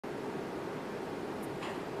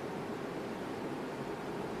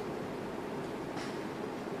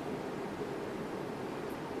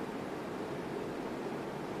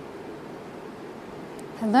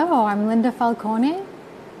Hello, I'm Linda Falcone,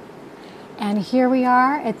 and here we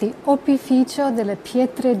are at the Opificio delle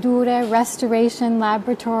Pietre Dure Restoration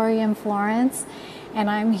Laboratory in Florence,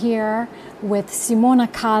 and I'm here with Simona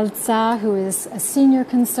Calza, who is a senior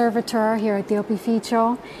conservator here at the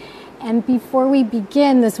Opificio. And before we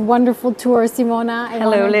begin this wonderful tour, Simona,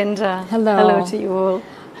 Hello, Linda. Hello to you all.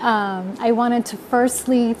 I wanted to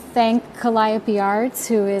firstly thank Calliope Arts,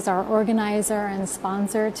 who is our organizer and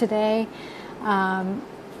sponsor today,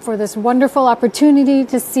 for this wonderful opportunity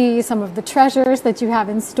to see some of the treasures that you have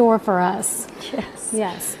in store for us.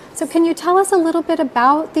 Yes. So can you tell us a little bit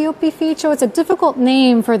about the Opificio? It's a difficult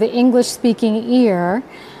name for the English-speaking ear,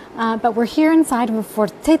 but we're here inside of a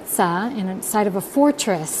fortezza, inside of a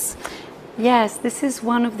fortress. Yes, this is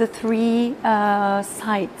one of the three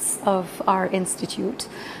sites of our institute,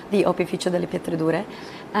 the Opificio delle Pietre Dure,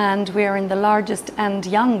 and we are in the largest and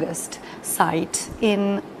youngest site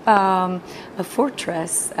in a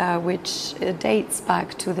fortress which dates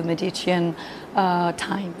back to the Medician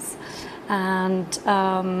times. And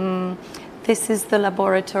this is the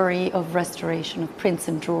laboratory of restoration of prints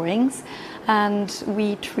and drawings, and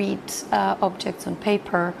we treat objects on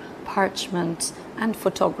paper, parchment, and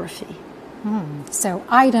photography. So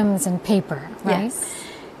items and paper, right? Yes.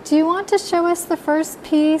 Do you want to show us the first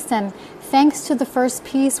piece? And thanks to the first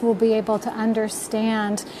piece, we'll be able to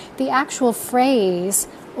understand the actual phrase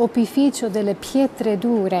Opificio delle Pietre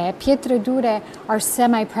Dure. Pietre Dure are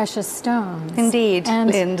semi-precious stones. Indeed, and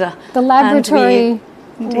Linda. The laboratory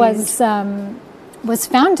was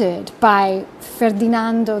founded by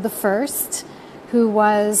Ferdinando I, who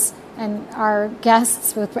was, and our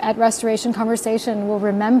guests at Restoration Conversation will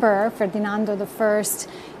remember, Ferdinando I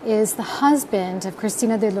is the husband of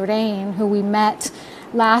Cristina de Lorraine, who we met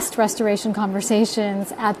last Restoration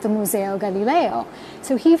Conversations at the Museo Galileo.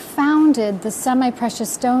 So he founded the Semi-Precious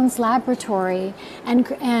Stones Laboratory and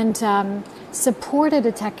supported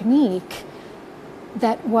a technique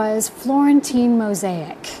that was Florentine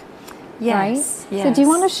mosaic. Yes, right? yes. So do you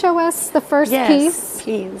want to show us the first piece? Yes,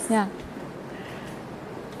 please. Yeah.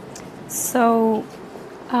 So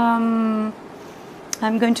I'm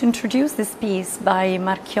going to introduce this piece by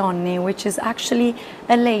Marchionne, which is actually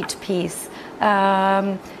a late piece,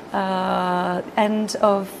 end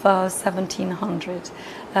of 1700,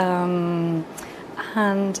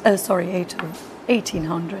 sorry,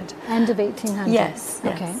 1800. End of 1800. Yes,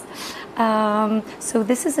 yes. Okay. So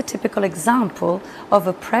this is a typical example of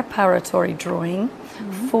a preparatory drawing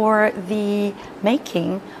for the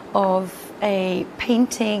making of a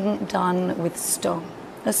painting done with stone,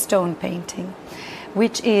 a stone painting,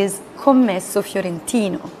 which is commesso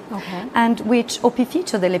fiorentino, and which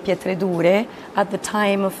Opificio delle Pietre Dure at the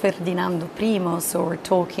time of Ferdinando I, so we're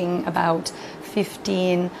talking about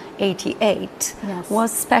 1588,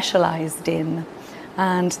 was specialized in.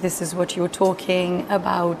 And this is what you were talking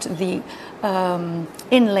about, the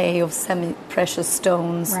inlay of semi-precious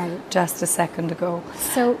stones just a second ago.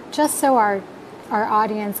 So just so our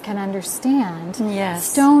audience can understand, yes.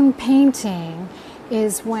 Stone painting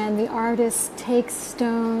is when the artist takes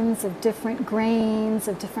stones of different grains,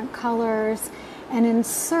 of different colors, and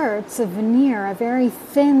inserts a veneer, a very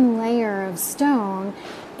thin layer of stone,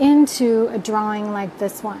 into a drawing like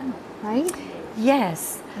this one, right?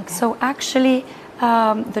 Yes. Okay. So actually,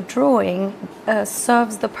 the drawing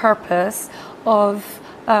serves the purpose of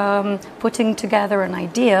putting together an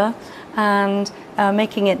idea and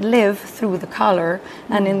making it live through the color.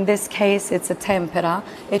 And in this case, it's a tempera.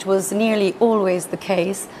 It was nearly always the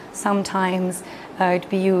case. Sometimes it'd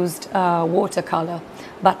be used watercolor,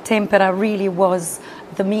 but tempera really was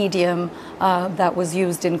the medium that was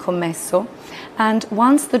used in commesso. And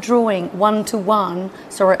once the drawing one-to-one,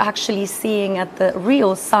 so we're actually seeing at the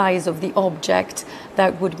real size of the object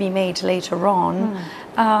that would be made later on,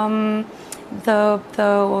 the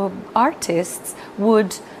artists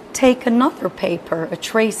would take another paper, a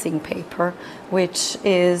tracing paper, which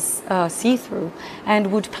is see-through,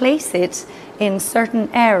 and would place it in certain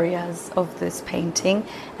areas of this painting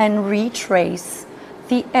and retrace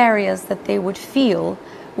the areas that they would feel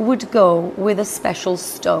would go with a special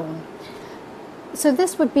stone. So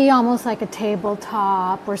this would be almost like a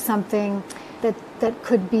tabletop or something that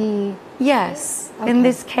could be... Yes. Okay. In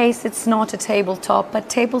this case, it's not a tabletop, but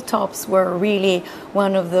tabletops were really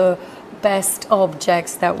one of the best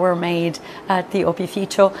objects that were made at the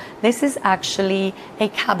Opificio. This is actually a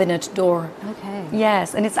cabinet door. Okay.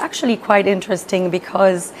 Yes, and it's actually quite interesting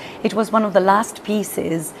because it was one of the last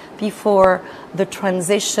pieces before the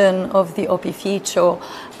transition of the Opificio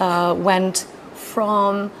went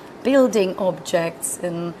from building objects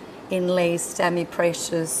in inlays,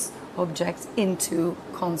 semi-precious objects into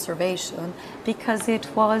conservation, because it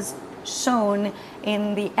was shown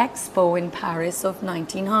in the expo in Paris of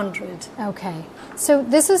 1900. Okay, so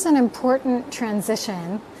this is an important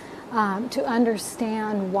transition to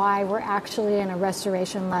understand why we're actually in a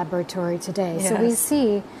restoration laboratory today. Yes. So we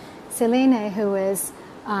see Selene, who is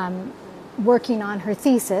working on her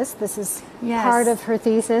thesis. This is part of her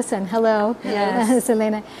thesis, and hello,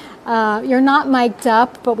 Selene. You're not mic'd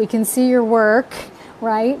up, but we can see your work,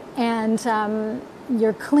 right? And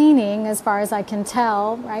you're cleaning, as far as I can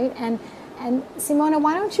tell, right? And Simona,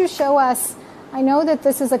 why don't you show us? I know that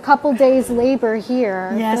this is a couple days labor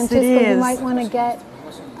here. Yes, Francesca, it is. you might want to get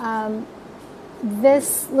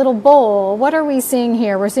this little bowl. What are we seeing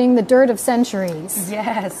here? We're seeing the dirt of centuries.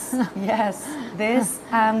 Yes, yes, this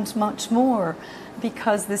and much more,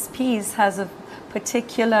 because this piece has a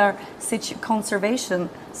particular conservation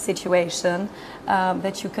situation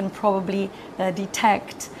that you can probably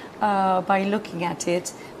detect by looking at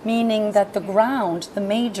it, meaning that the ground, the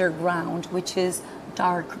major ground, which is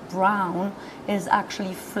dark brown, is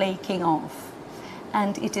actually flaking off,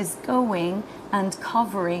 and it is going and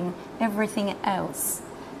covering everything else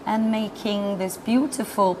and making this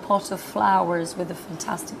beautiful pot of flowers with a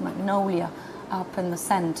fantastic magnolia up in the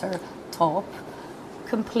center top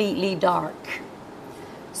completely dark.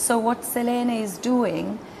 So what Selene is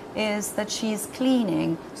doing is that she's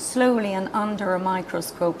cleaning slowly and under a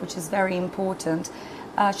microscope, which is very important.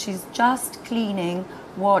 She's just cleaning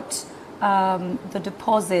what the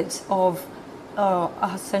deposit of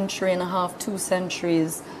a century and a half, 2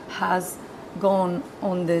 centuries has gone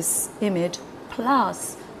on this image,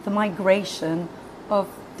 plus the migration of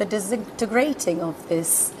the disintegrating of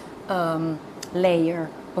this layer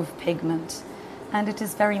of pigment. And it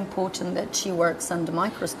is very important that she works under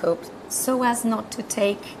microscope so as not to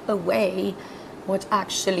take away what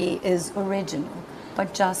actually is original,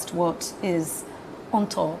 but just what is on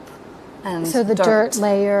top. And so the dirt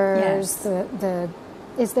layers, yes.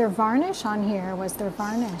 Is there varnish on here? Was there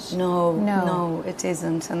varnish? No, it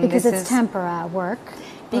isn't. And because it's tempera work?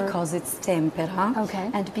 Because it's tempera.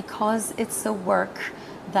 Okay. And because it's a work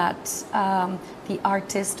that the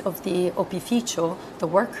artist of the Opificio, the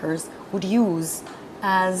workers, would use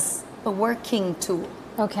as a working tool.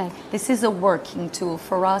 Okay. This is a working tool.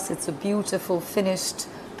 For us, it's a beautiful finished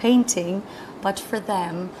painting, but for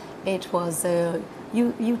them, it was a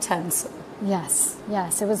utensil. Yes,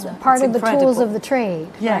 yes. It was part of the tools of the trade,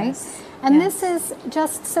 right? And this is,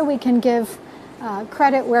 just so we can give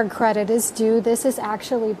credit where credit is due, this is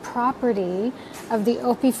actually property of the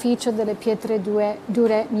Opificio delle Pietre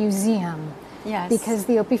Dure Museum. Yes. Because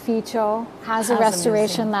the Opificio has a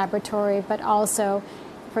restoration laboratory, but also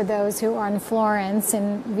for those who are in Florence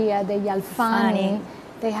in Via degli Alfani,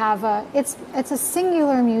 they have it's a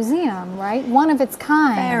singular museum, right? One of its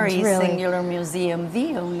kind. Very really. Singular museum,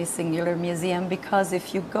 the only singular museum, because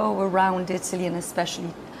if you go around Italy and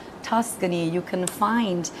especially Tuscany, you can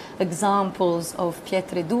find examples of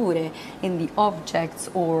Pietre Dure in the objects,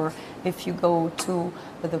 or if you go to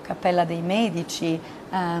the Cappella dei Medici,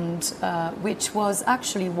 and which was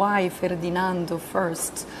actually why Ferdinando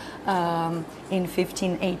I in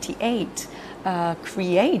 1588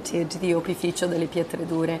 created the Opificio delle Pietre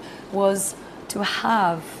Dure, was to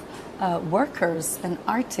have workers and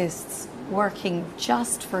artists working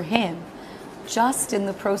just for him, just in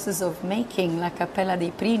the process of making La Cappella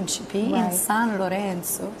dei Principi in San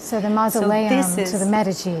Lorenzo. So the mausoleum to the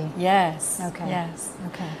Medici. Yes. Okay. Yes.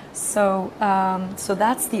 Okay. So, so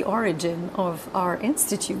that's the origin of our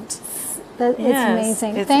institute. It's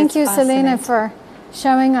amazing. Thank you, Selene, for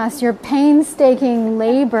showing us your painstaking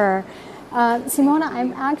labor. Simona,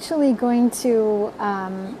 I'm actually going to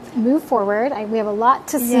move forward. We have a lot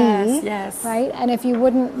to see, right? And if you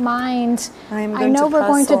wouldn't mind, I know we're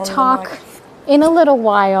going to talk in a little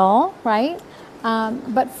while, right?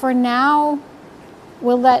 But for now,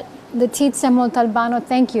 we'll let Letizia Montalbano,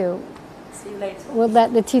 thank you. See you later. We'll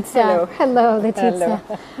let Letizia, hello Letizia.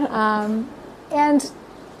 And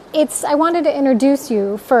I wanted to introduce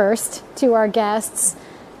you first to our guests.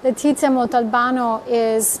 Letizia Montalbano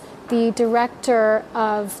is the director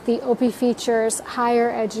of the Opificio's Higher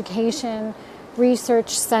Education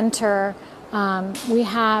Research Center. We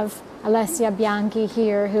have Alessia Bianchi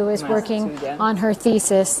here, who is working on her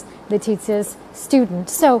thesis, Letizia's student.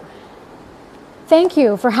 So thank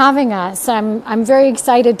you for having us. I'm very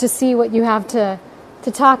excited to see what you have to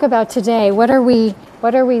talk about today. What are we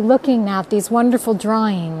looking at, these wonderful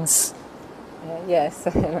drawings? Yes.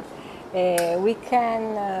 We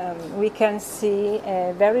can see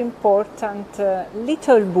a very important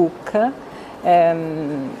little book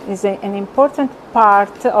is an important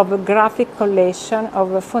part of a graphic collection of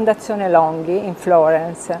Fondazione Longhi in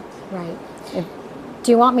Florence. Right.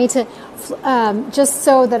 Do you want me to, just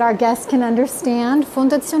so that our guests can understand,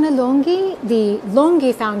 Fondazione Longhi, the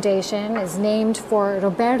Longhi Foundation, is named for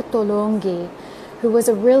Roberto Longhi, who was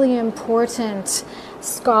a really important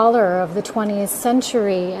scholar of the 20th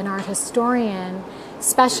century, an art historian,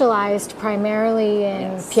 specialized primarily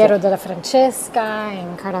in Piero della Francesca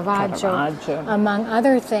and Caravaggio, among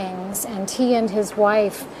other things. And he and his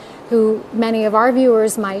wife, who many of our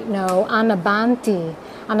viewers might know, Anna Banti.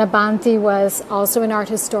 Anna Banti was also an art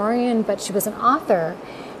historian, but she was an author.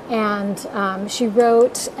 And she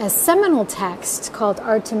wrote a seminal text called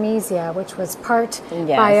Artemisia, which was part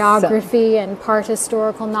biography and part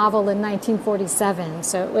historical novel in 1947.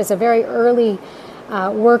 So it was a very early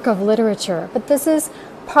work of literature. But this is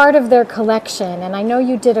part of their collection, and I know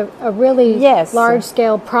you did a really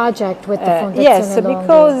large-scale project with the Fondazione Longhi.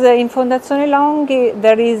 Because in Fondazione Longhi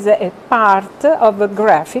there is a part of a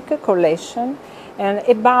graphic collection, and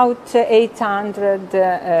about 800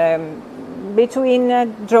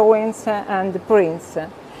 between drawings and prints.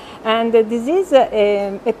 And this is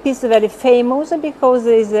a piece very famous because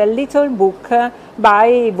it's a little book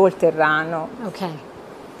by Volterrano. Okay.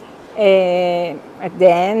 At the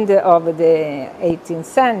end of the 18th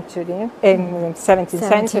century,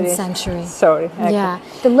 17th century. Sorry. Yeah,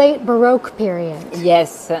 the late Baroque period.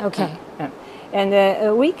 Yes. Okay.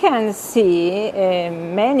 And we can see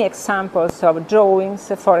many examples of drawings.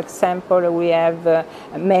 For example, we have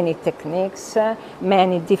many techniques,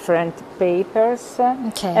 many different papers,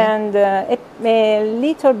 and a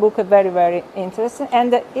little book very, very interesting.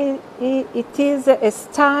 And it is a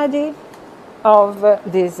study of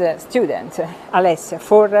this student, Alessia,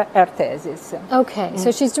 for her thesis. Okay,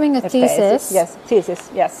 so she's doing a thesis. Yes,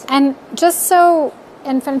 thesis, yes. And just so,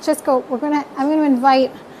 and Francesco, I'm going to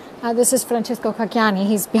invite, this is Francesco Cacchiani,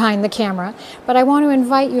 he's behind the camera, but I want to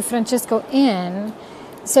invite you, Francesco, in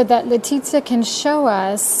so that Letizia can show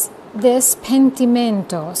us this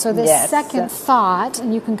pentimento, so this second thought,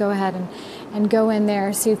 and you can go ahead and go in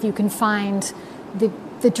there, see if you can find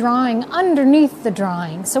the drawing underneath the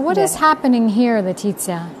drawing. So what is happening here,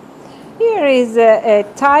 Letizia? Here is a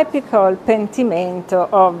typical pentimento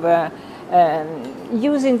of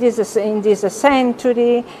using this in this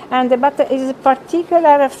century, but is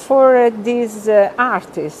particular for these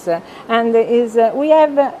artists. And we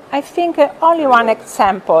have, I think, only one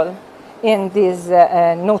example in this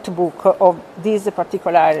notebook of this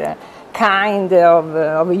particular kind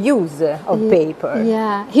of use of paper.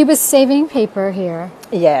 Yeah, he was saving paper here.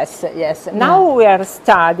 Yes, yes. Now we are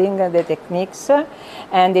studying the techniques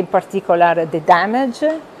and in particular the damage,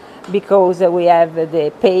 because we have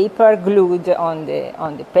the paper glued on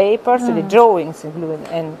the papers, the drawings glued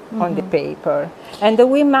on the paper, and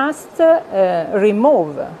we must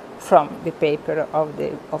remove from the paper of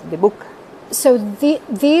the book. So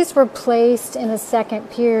these were placed in a second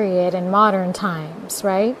period in modern times,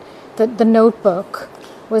 right? The notebook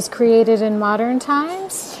was created in modern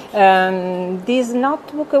times? This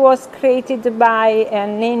notebook was created by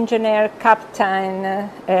an engineer captain.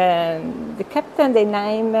 The captain, the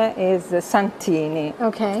name is Santini.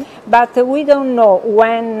 Okay. But we don't know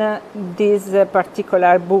when this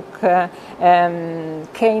particular book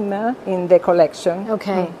came in the collection.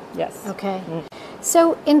 Okay. Yes. Okay.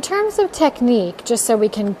 So in terms of technique, just so we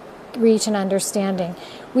can reach an understanding,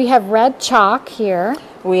 we have red chalk here.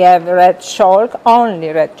 We have red chalk, only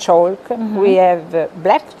red chalk. We have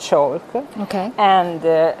black chalk, and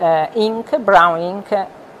ink, brown ink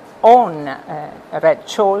on red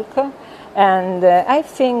chalk, and I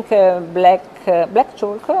think black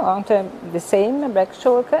chalk, on the same black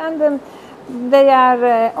chalk, and they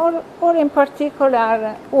are, or in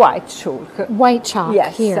particular, white chalk. White chalk,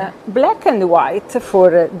 yes, here. Black and white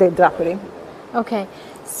for the drapery. Okay.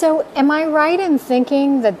 So am I right in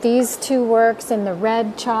thinking that these two works in the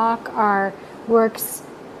red chalk are works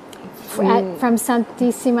from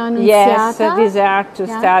Santissima Annunziata? Yes, these are two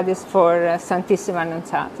studies for Santissima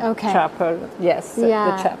Annunziata chapel. Yes, the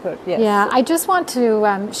chapel. Yes. Yeah, I just want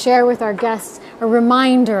to share with our guests a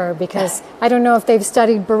reminder, because I don't know if they've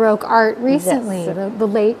studied Baroque art recently, the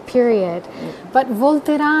late period, but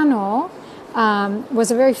Volterrano was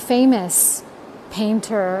a very famous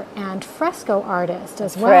painter and fresco artist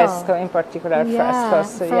as well. Fresco, in particular,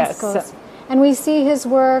 frescoes. Yes. And we see his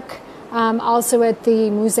work also at the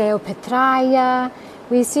Museo Petraia.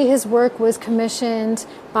 We see his work was commissioned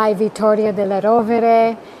by Vittorio delle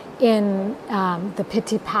Rovere in the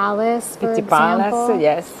Pitti Palace, for example. Palace,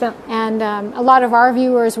 yes. And a lot of our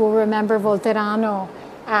viewers will remember Volterrano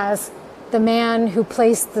as the man who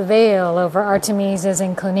placed the veil over Artemis's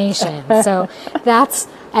inclination. So that's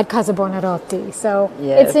at Casa Buonarroti. So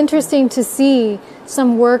it's interesting to see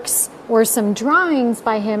some works or some drawings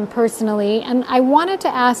by him personally. And I wanted to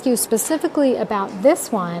ask you specifically about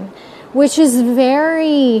this one, which is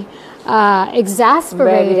very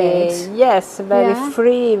exasperated. Very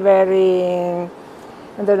free, very,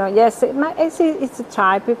 I don't know, it's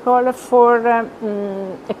typical for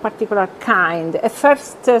a particular kind, a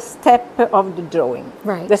first step of the drawing.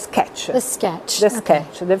 Right. The sketch. The sketch. The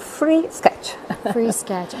sketch, the free sketch. Free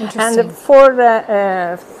sketch, interesting. And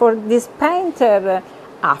for this painter,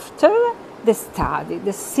 after the study,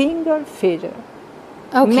 the single figure.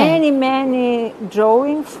 Okay. Many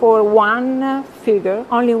drawing for one figure,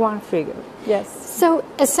 only one figure. Yes. So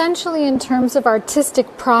essentially, in terms of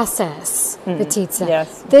artistic process, Letizia,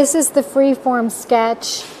 this is the free-form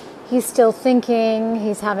sketch. He's still thinking.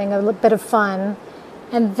 He's having a bit of fun,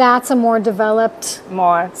 and that's a more developed,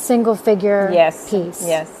 single-figure piece.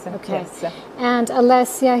 Yes. Okay. Yes. And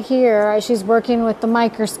Alessia here, she's working with the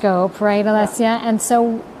microscope, right, Alessia? And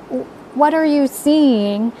so, what are you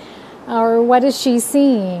seeing? Or what is she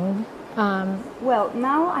seeing? Well,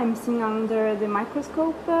 now I'm seeing under the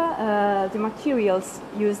microscope the materials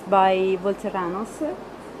used by Volterrano's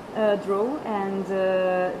draw, and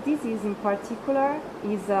this is in particular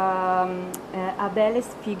is a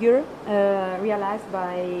Belle's figure realized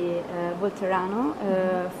by Volterrano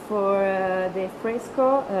for the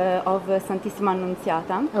fresco of Santissima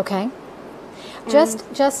Annunziata. Okay.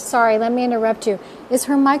 Just sorry, let me interrupt you. Is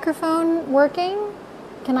her microphone working?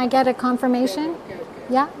 Can I get a confirmation?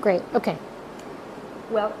 Yeah, great. Okay.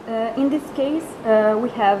 Well, in this case, we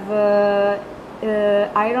have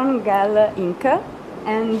iron gel ink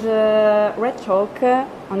and red chalk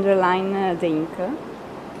underline the ink.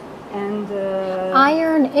 And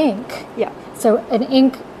iron ink. Yeah. So an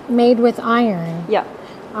ink made with iron. Yeah.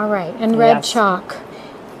 All right, and red chalk.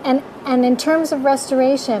 And in terms of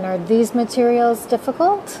restoration, are these materials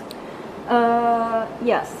difficult?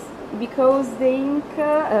 Yes. Because the ink,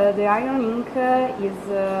 the iron ink is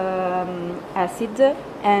acid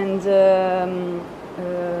and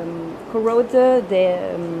corrode the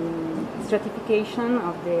stratification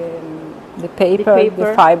of the paper,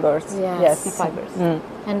 the fibers. Yes, the fibers.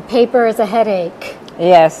 And paper is a headache.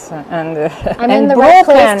 Yes, and I'm in the right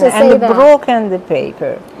place to say that. Broken the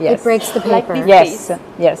paper. Yes, it breaks the paper. Like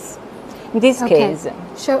yes. In this case,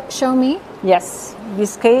 show me. Yes,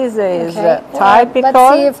 this case is let's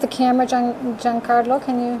typical. see if the camera, Giancarlo,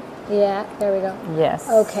 can you? Yeah, there we go. Yes.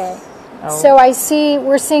 Okay. So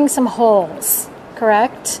we're seeing some holes,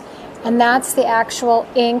 correct? And that's the actual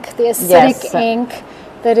ink, the acidic ink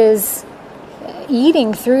that is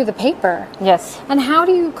eating through the paper. Yes. And how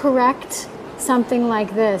do you correct something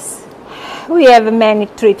like this? We have many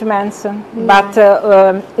treatments, but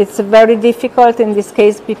it's very difficult in this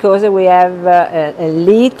case because we have a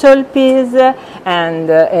little piece and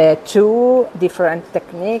two different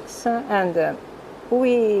techniques, and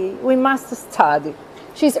we must study.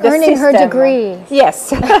 She's earning her degree.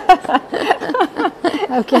 Yes.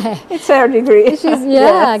 Okay. It's her degree.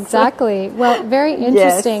 Exactly. Well, very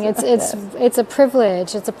interesting. It's a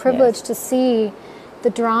privilege. It's a privilege to see the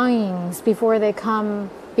drawings before they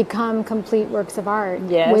become complete works of art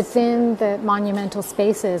within the monumental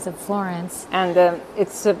spaces of Florence. And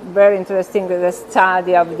it's very interesting the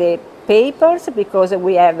study of the papers because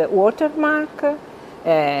we have a watermark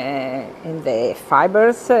in the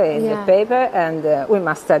fibers in the paper, and we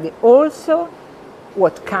must study also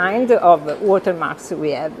what kind of watermarks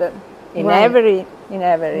we have in every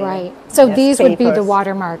right. So these would be the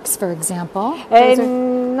watermarks, for example.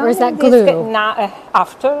 Or is that glue?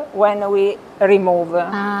 After, when we remove.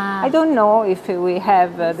 I don't know if we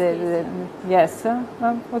have the yes.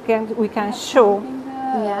 We can show.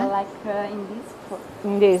 Like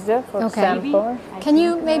in this, for example. Can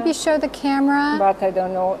you maybe show the camera? But I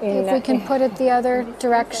don't know if we can put it the other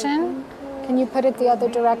direction. Can you put it the other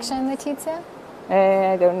direction, Letizia?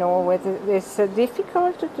 I don't know whether it's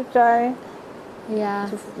difficult to try. Yeah.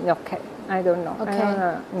 Okay. I don't know.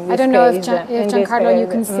 Okay. I don't know if Giancarlo you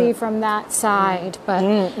can see from that side, but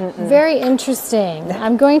very interesting.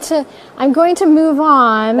 I'm going to move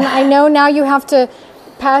on. I know now you have to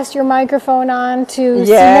pass your microphone on to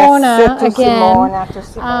Simona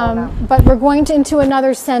again. But we're going into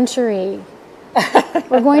another century.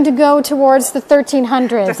 We're going to go towards the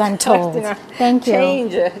 1300s, I'm told. Thank you.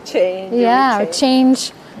 Change. Yeah,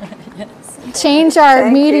 change our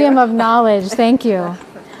medium of knowledge. Thank you.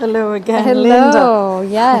 Hello again, Hello,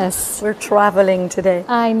 Linda. Yes. We're traveling today.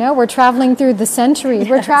 I know, we're traveling through the centuries.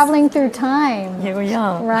 We're traveling through time. Here we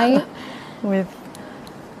are. Right? With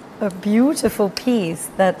a beautiful piece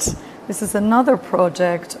that this is another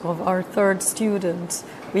project of our third student.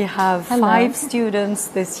 We have 5 students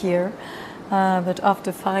this year, but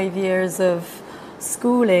after 5 years of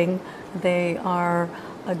schooling, they are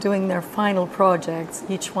doing their final projects.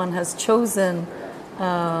 Each one has chosen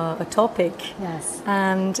a topic,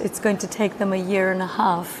 and it's going to take them a year and a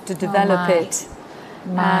half to develop it.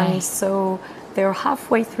 And so they're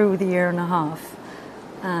halfway through the year and a half.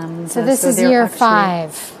 And so this is year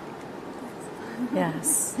 5.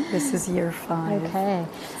 Yes, this is year 5. Okay.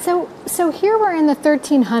 So here we're in the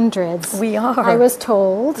 1300s. We are. I was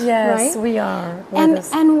told. Yes, right? We are.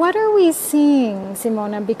 And what are we seeing,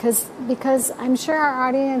 Simona? Because I'm sure our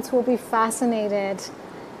audience will be fascinated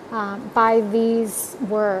by these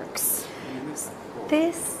works.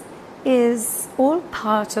 This is all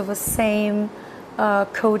part of a same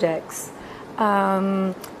codex.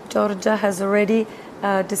 Giorgia has already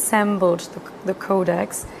disassembled the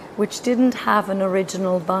codex, which didn't have an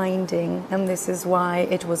original binding, and this is why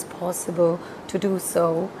it was possible to do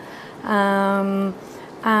so. And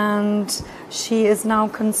she is now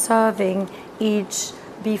conserving each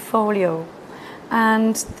bifolio.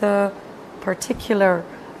 And the particular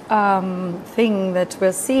thing that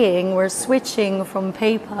we're seeing, we're switching from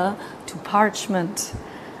paper to parchment.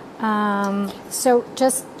 So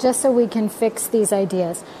just so we can fix these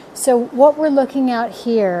ideas. So what we're looking at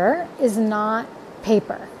here is not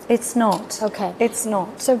paper. It's not. Okay. It's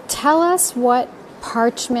not. So tell us what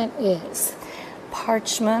parchment is.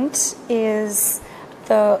 Parchment is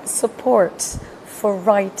the support for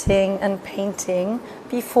writing and painting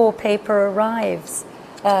before paper arrives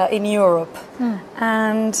in Europe.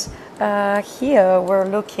 And here we're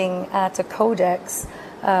looking at a codex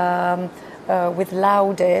with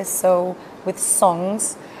laudes, so with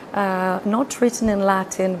songs, not written in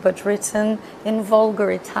Latin but written in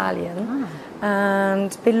vulgar Italian.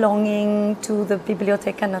 And belonging to the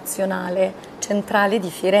Biblioteca Nazionale Centrale di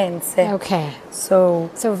Firenze. Okay.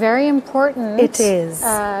 So very important. It is.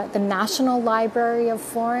 The National Library of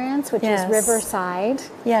Florence, which is Riverside.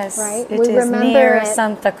 Yes, right? It is near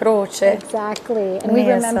Santa Croce. Exactly. And we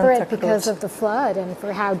remember it because of the flood and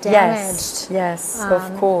for how damaged. Yes,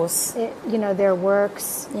 of course. Their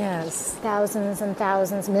works. Yes. Thousands and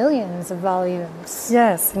thousands, millions of volumes.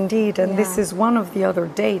 Yes, indeed. And this is one of the other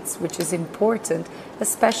dates which is important,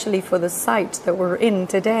 especially for the site that we're in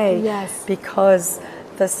today. Yes. Because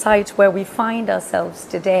the site where we find ourselves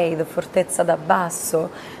today, the Fortezza da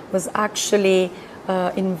Basso, was actually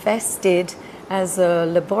invested as a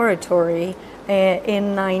laboratory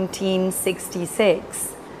in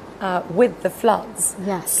 1966 with the floods.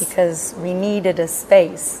 Yes. Because we needed a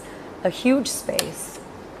space, a huge space,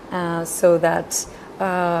 so that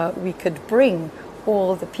we could bring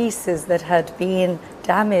all the pieces that had been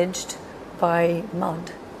damaged by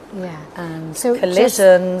mud and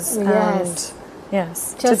collisions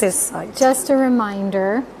to this site. Just a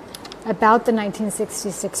reminder about the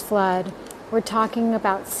 1966 flood. We're talking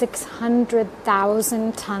about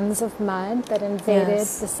 600,000 tons of mud that invaded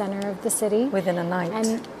the center of the city. Within a night.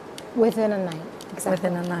 And within a night, exactly.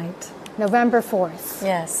 Within a night. November 4th.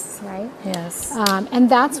 Yes. Right? Yes. And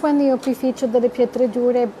that's when the Opificio delle Pietre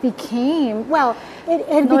Dure became, well, it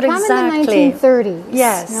had Not become exactly. in the 1930s.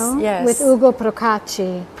 Yes, no? yes. With Ugo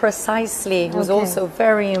Procacci. Precisely. It was also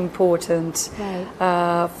very important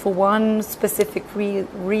for one specific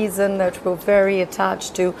reason that we're very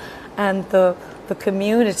attached to, and the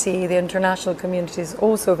community, the international community is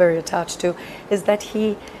also very attached to, is that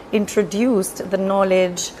he introduced the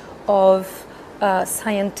knowledge of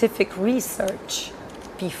scientific research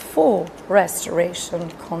before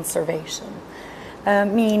restoration conservation,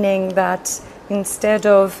 meaning that instead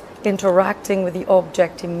of interacting with the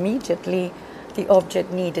object immediately, the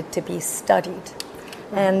object needed to be studied.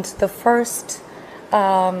 And the first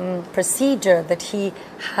procedure that he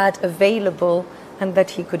had available and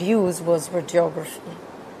that he could use was radiography.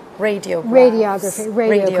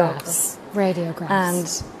 Radiographs.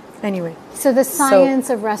 And anyway. So the science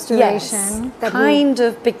of restoration that kind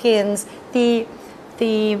of begins the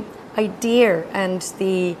idea and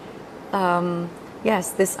the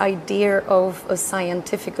this idea of a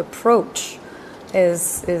scientific approach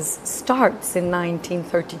starts in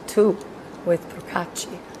 1932 with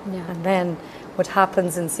Procacci. And then what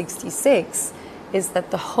happens in 66 is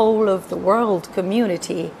that the whole of the world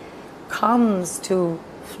community comes to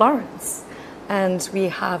Florence, and we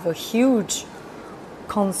have a huge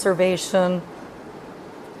conservation,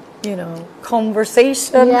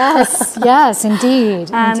 conversation. Yes,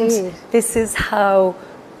 indeed. And this is how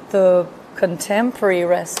the contemporary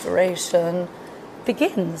restoration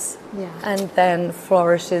begins and then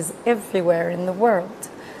flourishes everywhere in the world.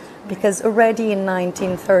 because already in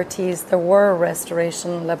 1930s there were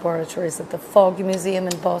restoration laboratories at the Fogg Museum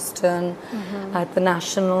in Boston, at the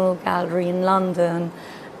National Gallery in London,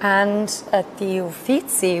 and at the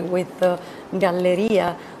Uffizi with the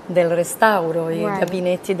Galleria del Restauro, I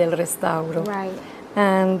Gabinetti del Restauro. Right.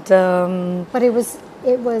 And but it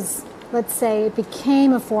was, let's say, it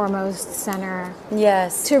became a foremost center.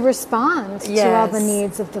 Yes. To respond to all the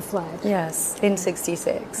needs of the flood. Yes, in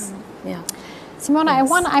 '66. Yeah. Simona,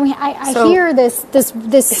 Yes. I hear this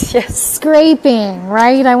scraping,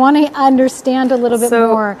 right? I want to understand a little bit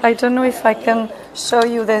more. I don't know if I can show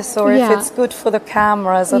you this or if it's good for the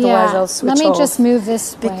cameras, otherwise I'll switch off. Let me just move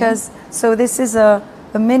this way. Because, so this is a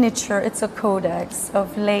miniature, it's a codex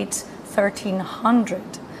of late 1300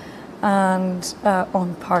 and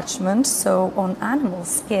on parchment, so on animal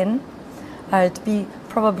skin. It'd be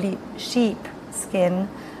probably sheep skin.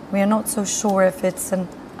 We are not so sure if it's an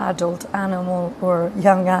adult animal or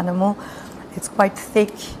young animal. It's quite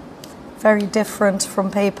thick, very different from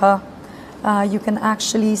paper. You can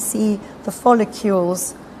actually see the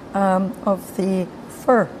follicles of the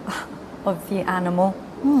fur of the animal.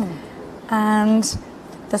 And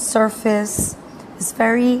the surface is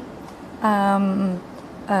very, how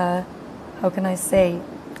can I say,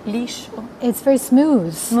 liscio. It's very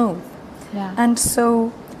smooth. Smooth. Yeah. And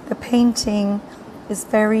so the painting is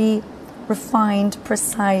very refined,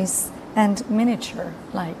 precise, and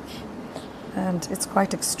miniature-like. And it's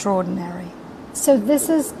quite extraordinary. So this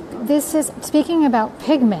is speaking about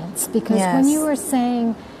pigments, because when you were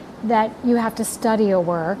saying that you have to study a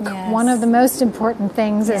work, one of the most important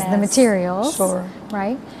things is the materials,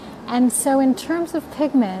 right? And so in terms of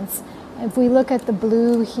pigments, if we look at the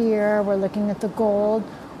blue here, we're looking at the gold.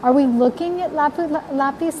 Are we looking at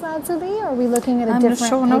lapis lazuli, or are we looking at a different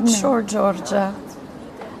pigment? I'm not sure, Georgia.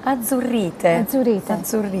 Azzurrite. Azzurrite.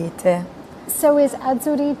 Azzurrite. So is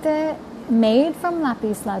azzurrite made from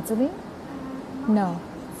lapis lazuli? No.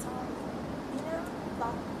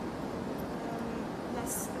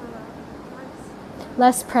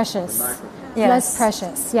 Less precious. Yes. Less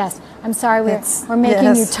precious. Yes. I'm sorry, we're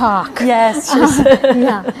making you talk. Yes.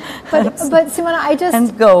 Yeah. But Simona, I just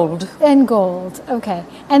and gold. And gold. Okay.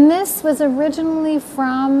 And this was originally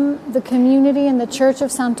from the community in the Church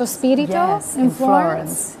of Santo Spirito in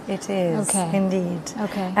Florence. It is. Okay. Indeed.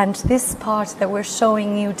 Okay. And this part that we're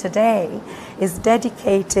showing you today is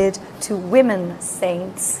dedicated to women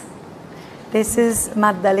saints. This is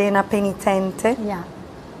Maddalena Penitente. Yeah.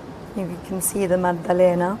 You can see the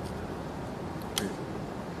Maddalena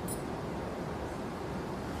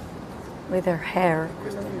with her hair.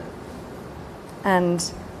 And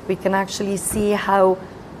we can actually see how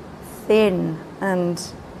thin and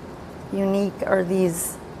unique are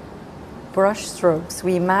these brush strokes.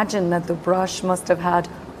 We imagine that the brush must have had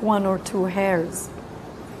 1 or 2 hairs.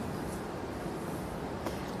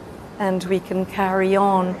 And we can carry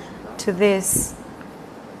on to this,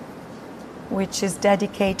 which is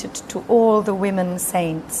dedicated to all the women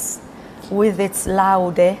saints, with its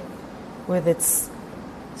laude, with its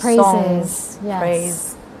praises, songs,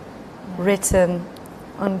 praise, written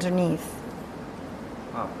underneath.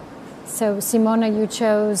 So Simona, you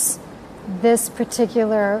chose this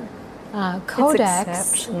particular codex, it's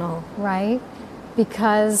exceptional, right?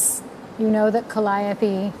 Because you know that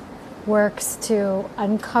Calliope works to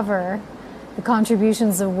uncover the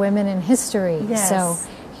contributions of women in history. Yes. So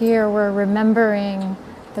here we're remembering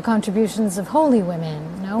the contributions of holy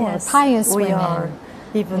women, or pious women. We are,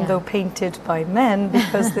 even though painted by men,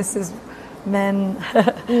 because this is men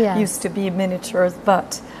used to be miniatures,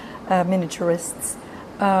 but miniaturists.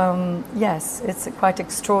 Yes, it's quite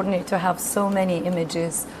extraordinary to have so many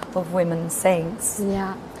images of women saints.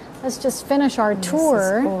 Yeah. Let's just finish our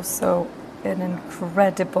tour. This is also an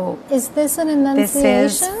incredible... Is this an Annunciation?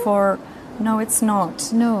 This is for... No, it's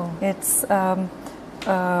not. No. It's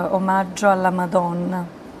omaggio alla Madonna.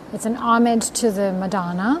 It's an homage to the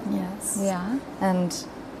Madonna. Yes. Yeah. And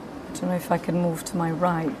I don't know if I can move to my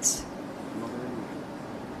right.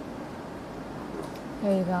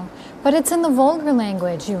 There you go. But it's in the vulgar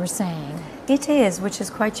language, you were saying. It is, which is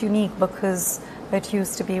quite unique because it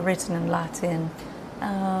used to be written in Latin.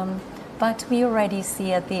 But we already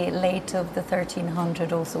see at the late of the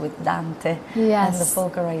 1300 also with Dante and the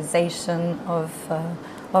vulgarization of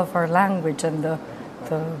our language and of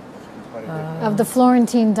the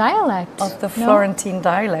Florentine dialect. Of the Florentine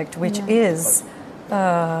dialect, which is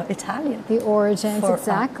Italian. The origins,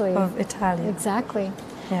 exactly. Of Italian. Exactly.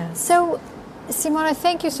 Yes. So, Simona,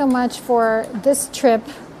 thank you so much for this trip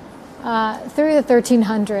through the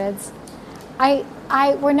 1300s.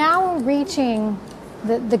 We're now reaching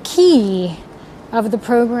the key of the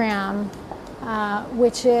program,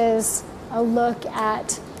 which is a look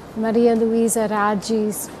at Maria Luigi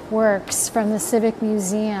Raggi's works from the Civic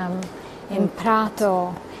Museum in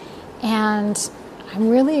Prato. And I'm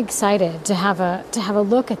really excited to have a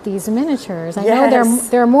look at these miniatures. I know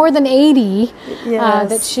there are more than 80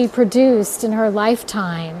 that she produced in her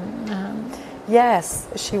lifetime. Yes,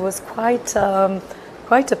 she was quite a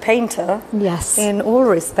painter. Yes, in all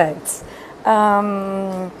respects.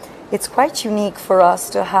 It's quite unique for us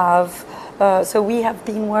to have. So we have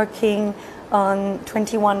been working on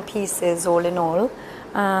 21 pieces all in all.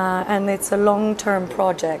 And it's a long-term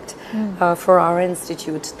project for our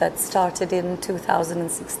institute that started in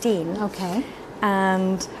 2016. Okay.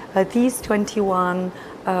 And these 21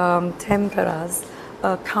 temperas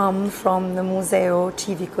come from the Museo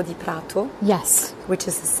Civico di Prato. Yes. Which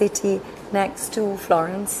is a city next to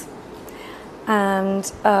Florence. And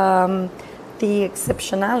the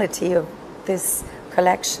exceptionality of this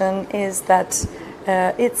collection is that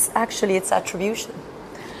it's attribution.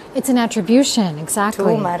 It's an attribution,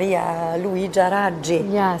 exactly. To Maria Luigi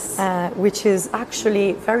Raggi. Yes. Which is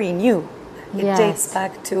actually very new. It dates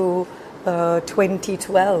back to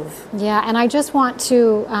 2012. Yeah, and I just want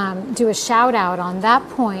to do a shout out on that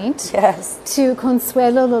point to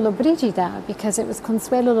Consuelo Lollobrigida, because it was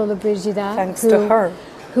Consuelo Lollobrigida thanks to her,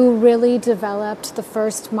 who really developed the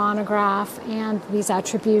first monograph and these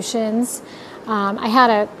attributions.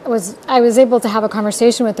 I was able to have a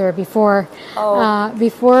conversation with her before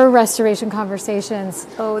Restoration Conversations,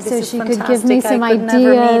 so she could give me some ideas.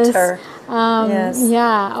 Never meet her.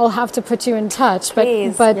 Yeah, I'll have to put you in touch.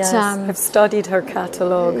 Please, but I've studied her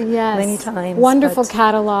catalog many times. Wonderful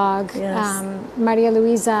catalog. Maria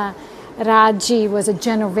Luisa Raggi was a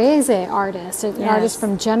Genovese artist, an artist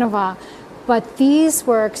from Genova, but these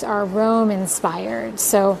works are Rome-inspired.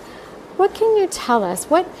 So, what can you tell us?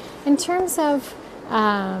 What, in terms of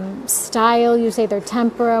style, you say they're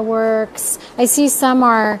tempera works. I see some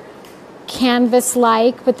are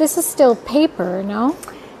canvas-like, but this is still paper, no?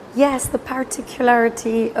 Yes, the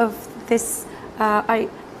particularity of this,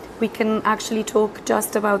 we can actually talk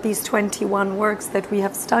just about these 21 works that we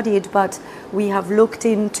have studied, but we have looked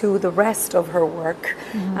into the rest of her work,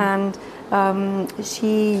 and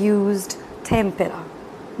she used tempera.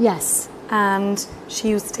 Yes. And she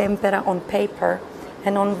used tempera on paper,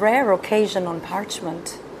 and on rare occasion on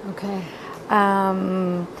parchment. Okay.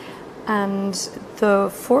 And the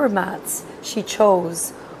formats she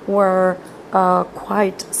chose were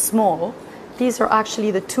quite small. These are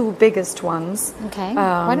actually the two biggest ones. Okay.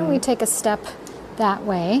 Why don't we take a step that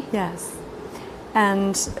way? Yes.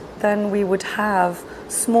 And then we would have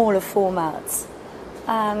smaller formats.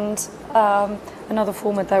 And another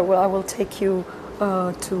format that I will take you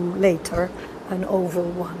to later, an oval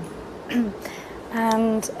one.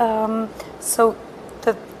 And so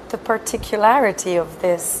the particularity of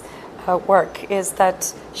this work is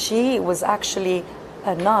that she was actually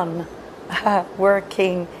a nun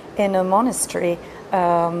working in a monastery,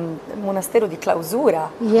 Monastero di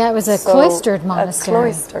Clausura. Yeah, it was a cloistered monastery. A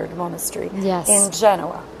cloistered monastery in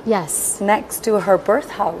Genoa. Yes. Next to her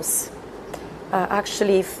birth house,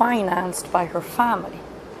 actually financed by her family,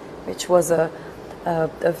 which was a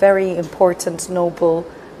very important noble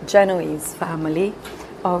Genoese family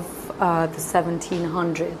of the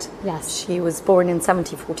 1700s. Yes. She was born in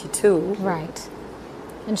 1742. Right.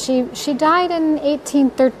 And she died in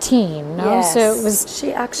 1813, no? Yes. So it was...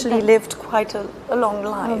 She actually lived quite a long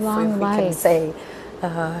life, if we can say,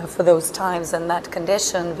 for those times and that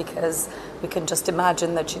condition, because we can just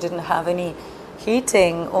imagine that she didn't have any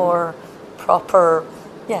heating or proper,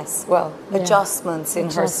 adjustments in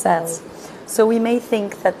her sets. So we may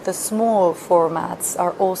think that the small formats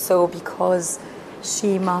are also because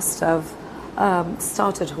she must have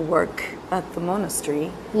started her work at the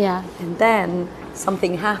monastery. Yeah. And then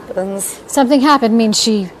something happens. Something happened means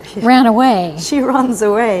she ran away. She runs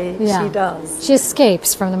away. Yeah. She does. She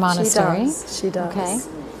escapes from the monastery. She does. Okay.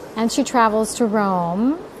 And she travels to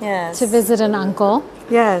Rome to visit an uncle.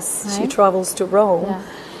 Yes, right? She travels to Rome.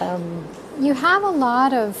 Yeah. You have a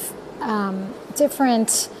lot of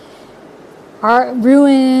different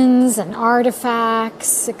ruins and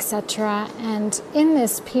artifacts, etc. And in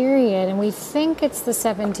this period, and we think it's the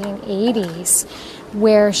 1780s,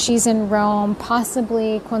 where she's in Rome,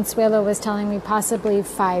 possibly, Consuelo was telling me, possibly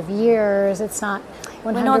 5 years. It's not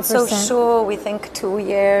 100%. We're not so sure. We think 2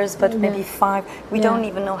 years, but maybe 5. We don't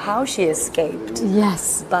even know how she escaped.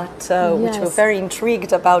 Yes. But which we're very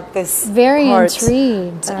intrigued about this Very part.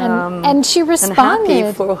 Intrigued. And she responded. And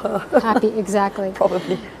happy for her. Happy, exactly.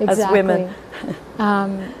 Probably, as women.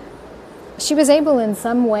 She was able in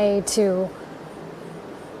some way to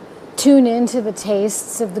tune into the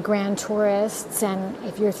tastes of the grand tourists. And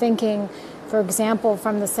if you're thinking, for example,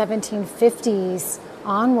 from the 1750s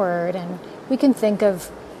onward, and we can think of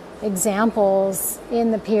examples in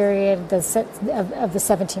the period of the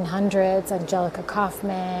 1700s, Angelica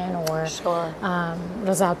Kaufman or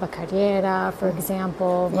Rosalba Carriera, for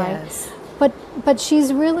example, right? Yes. But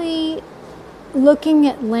she's really looking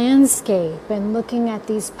at landscape and looking at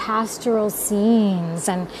these pastoral scenes,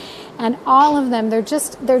 and all of them, they're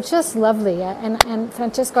just lovely. And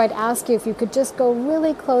Francesco, I'd ask you if you could just go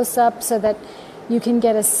really close up so that you can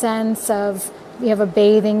get a sense of, you have a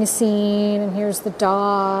bathing scene, and here's the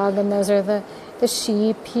dog, and those are the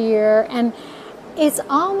sheep here, and it's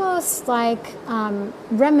almost like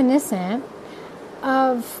reminiscent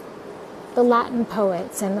of the Latin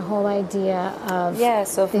poets and the whole idea of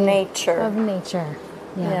nature. Of nature.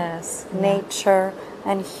 Yeah. Yes, nature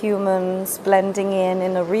and humans blending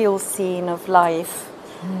in a real scene of life.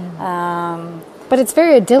 But it's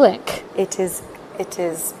very idyllic. It is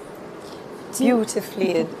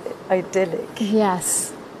beautifully idyllic.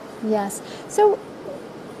 Yes, yes. So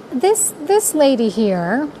this lady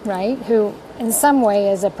here, right, who in some way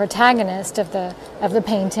is a protagonist of the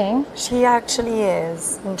painting. She actually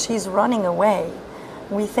is, and she's running away.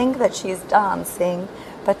 We think that she's dancing,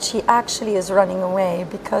 but she actually is running away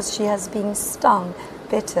because she has been stung,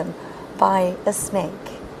 bitten by a snake,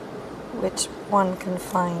 which one can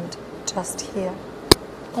find just here.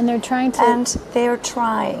 And they're trying to... And they're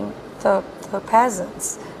trying, the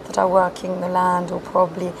peasants that are working the land, or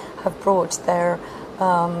probably have brought their,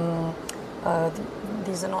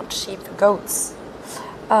 these are not sheep, goats.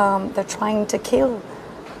 They're trying to kill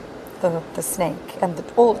the snake, and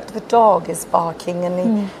the dog is barking,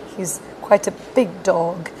 and he's quite a big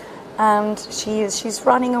dog, and she's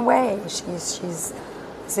running away. She's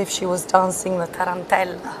as if she was dancing the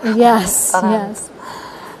tarantella. Yes, yes.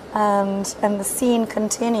 And the scene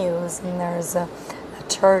continues, and there's a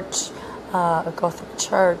church, a Gothic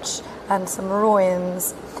church, and some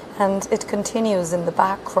ruins, and it continues in the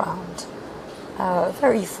background,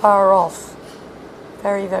 very far off,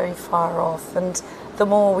 very, very far off. And the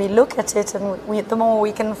more we look at it, and the more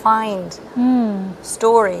we can find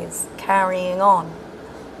stories carrying on.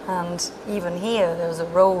 And even here, there's a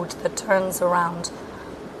road that turns around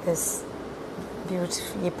this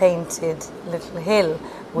beautifully painted little hill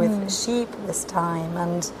with sheep this time,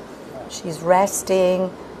 and she's resting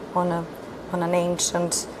on an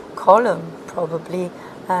ancient column, probably,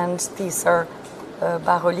 and these are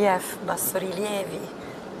bas-relief, bassorilievi.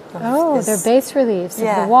 Oh, they're bas reliefs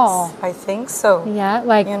of the wall. I think so. Yeah,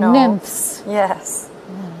 like nymphs. Yes,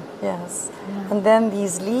 yes. Yeah. And then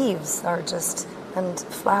these leaves are just, and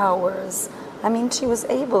flowers. I mean, she was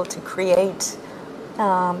able to create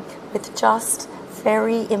with just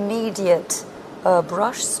very immediate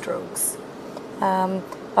brush strokes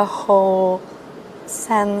a whole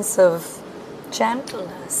sense of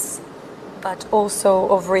gentleness, but also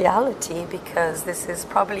of reality, because this is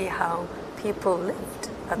probably how people lived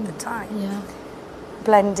at the time. Yeah.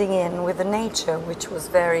 Blending in with the nature, which was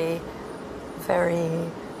very, very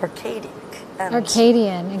archaic.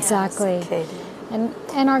 Arcadian, exactly. Yes, Arcadian.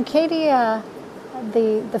 And Arcadia,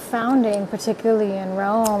 the founding, particularly in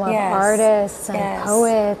Rome, of artists and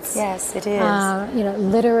poets. Yes, it is.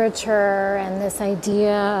 Literature and this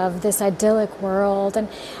idea of this idyllic world. And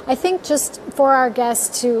I think just for our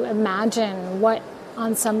guests to imagine what,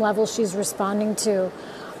 on some level, she's responding to.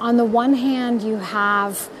 On the one hand, you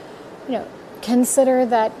have, consider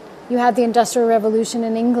that you had the Industrial Revolution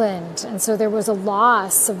in England, and so there was a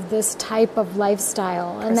loss of this type of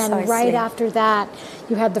lifestyle. And then right after that,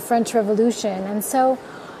 you had the French Revolution. And so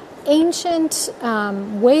ancient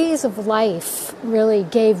ways of life really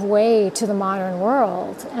gave way to the modern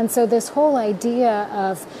world. And so this whole idea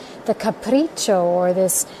of the capriccio, or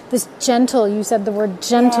this gentle, you said the word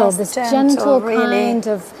gentle, this gentle really. Kind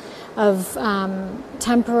of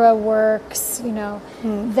tempera works,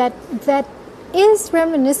 that is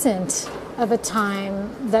reminiscent of a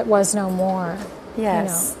time that was no more.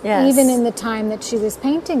 Yes, even in the time that she was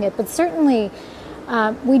painting it. But certainly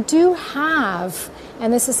we do have,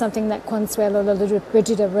 and this is something that Consuelo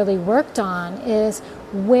Lollobrigida really worked on, is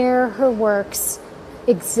where her works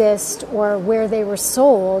exist or where they were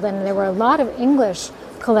sold. And there were a lot of English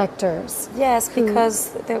collectors. Yes,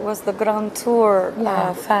 because there was the Grand Tour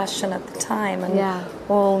fashion at the time, and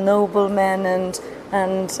all noblemen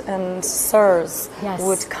and sirs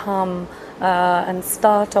would come and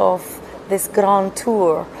start off this Grand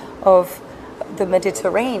Tour of the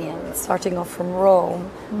Mediterranean, starting off from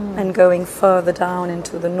Rome and going further down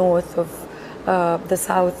into the north of the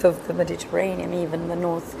south of the Mediterranean, even the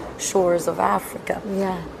north shores of Africa.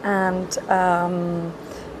 Yeah. And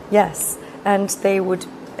yes, and they would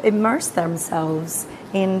immerse themselves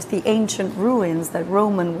in the ancient ruins that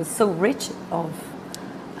Roman was so rich of,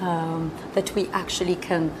 that we actually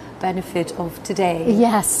can benefit of today.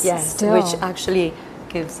 Yes, yes, still. which actually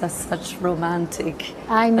gives us such romantic.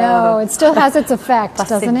 I know, it still has its effect,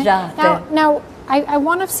 doesn't it? Now I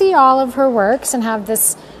want to see all of her works and have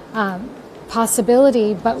this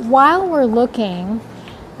possibility, but while we're looking,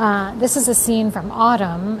 this is a scene from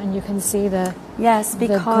autumn, and you can see the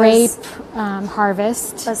grape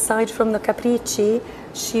harvest. Aside from the capricci,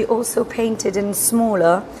 she also painted in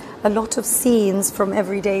smaller a lot of scenes from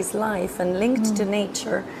everyday's life and linked to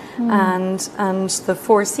nature and the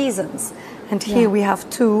four seasons. And here we have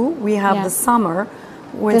two. We have the summer.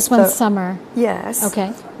 With this one's summer. Yes.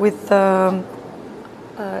 Okay. With the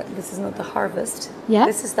this is not the harvest. Yeah.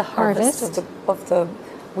 This is the harvest of the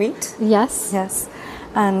wheat. Yes. Yes.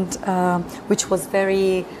 And which was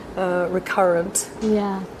very recurrent.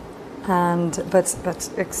 Yeah. And but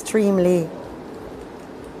extremely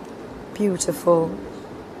beautiful.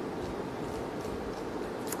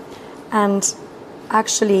 And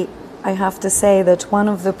actually, I have to say that one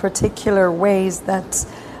of the particular ways that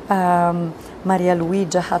Maria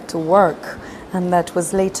Luigi had to work, and that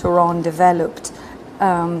was later on developed,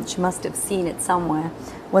 she must have seen it somewhere,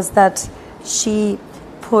 was that she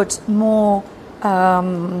put more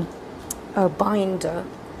a binder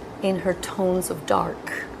in her tones of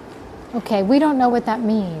dark. Okay, we don't know what that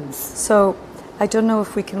means. So I don't know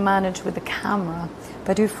if we can manage with the camera,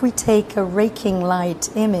 but if we take a raking light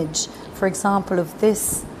image, for example, of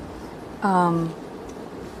this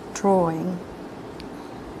drawing,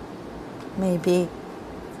 maybe,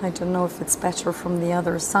 I don't know if it's better from the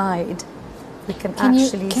other side, we can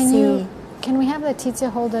actually see. Can we have Letizia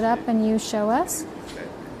hold it up and you show us?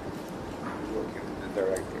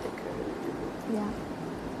 Yeah.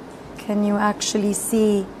 Can you actually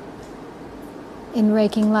see in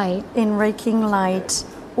raking light? In raking light,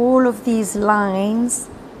 all of these lines.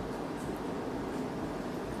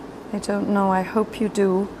 I don't know, I hope you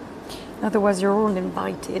do. Otherwise, you're all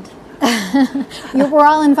invited. We're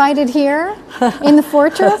all invited here in the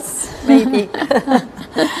fortress? Maybe.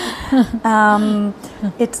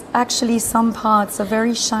 It's actually, some parts are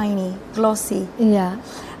very shiny, glossy. Yeah.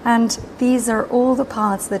 And these are all the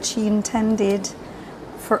parts that she intended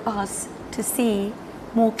for us to see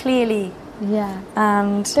more clearly. Yeah.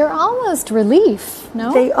 And they're almost relief,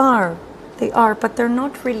 no? They are, but they're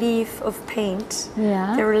not relief of paint.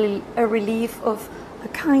 Yeah. They're a relief of a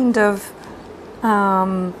kind of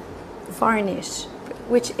varnish,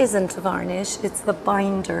 which isn't a varnish, it's the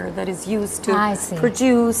binder that is used to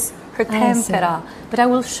produce her tempera. But I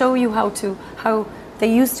will show you how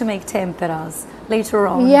they used to make temperas later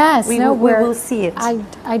on. Yes, we will see it.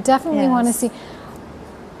 I definitely want to see.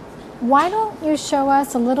 Why don't you show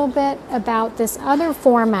us a little bit about this other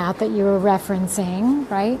format that you were referencing,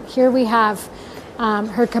 right? Here we have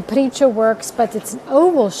her capriccio works, but it's an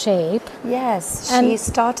oval shape. Yes, she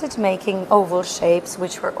started making oval shapes,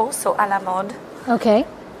 which were also à la mode. Okay.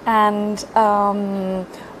 And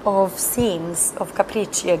of scenes of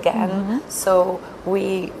capricci again. So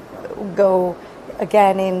we go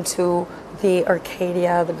again into the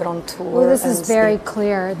Arcadia, the Grand Tour. Well, this is very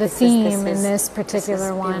clear. The theme in this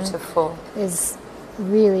particular one is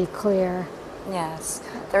really clear. Yes.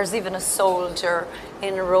 There's even a soldier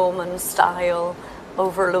in Roman style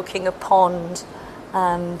overlooking a pond,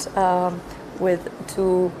 and with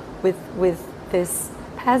this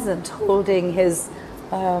peasant holding his,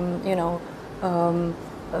 a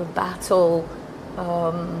battle.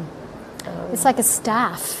 It's like a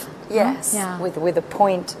staff. Yes, yeah. with a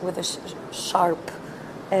point, with a sharp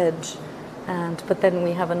edge, but then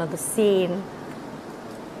we have another scene.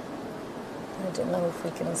 I don't know if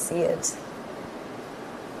we can see it.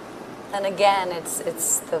 And again,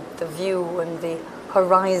 it's the view and the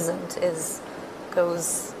horizon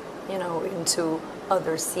goes, into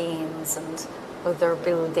other scenes and other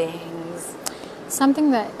buildings.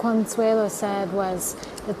 Something that Consuelo said was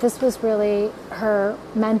that this was really her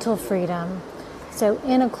mental freedom. So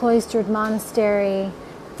in a cloistered monastery,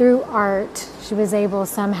 through art, she was able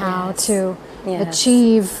somehow to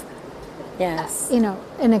achieve,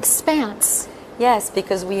 an expanse. Yes,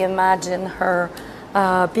 because we imagine her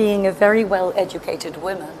being a very well-educated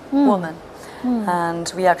woman.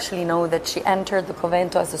 And we actually know that she entered the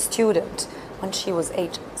convento as a student when she was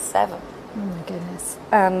age 7. Oh my goodness.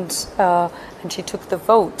 And she took the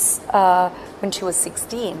votes when she was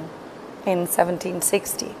 16 in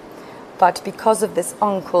 1760. But because of this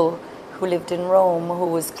uncle who lived in Rome, who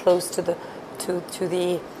was close to to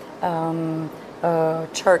the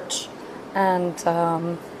church, and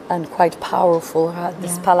quite powerful. Had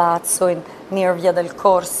this palazzo near Via del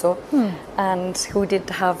Corso, and who did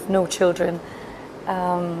have no children,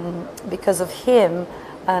 because of him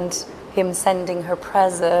and him sending her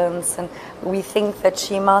presents. And we think that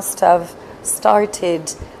she must have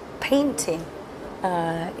started painting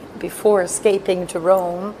before escaping to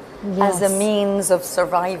Rome, as a means of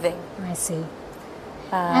surviving. I see.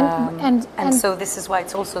 And so this is why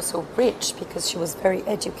it's also so rich, because she was very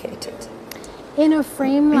educated. In a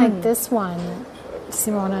frame like this one,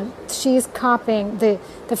 Simona, she's copying the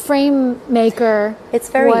frame maker. It's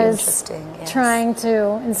very was interesting. Yes. Trying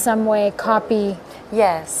to, in some way, copy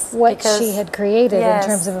what she had created in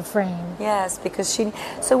terms of a frame. Yes, because she.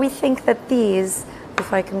 So we think that these,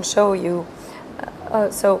 if I can show you,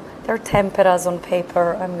 so they're temperas on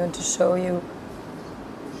paper. I'm going to show you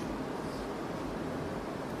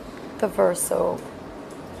the verso.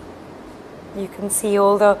 You can see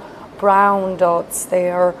all the brown dots. They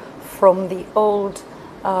are from the old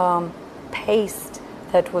paste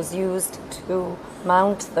that was used to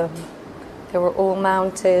mount them. They were all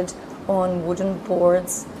mounted on wooden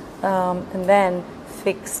boards and then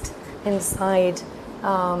fixed inside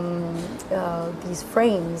these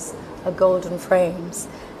frames, golden frames.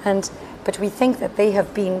 But we think that they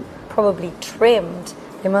have been probably trimmed.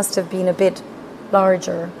 They must have been a bit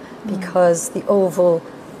larger, because the oval,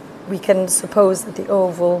 we can suppose that the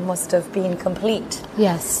oval must have been complete.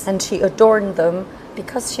 Yes. And she adorned them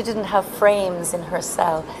because she didn't have frames in her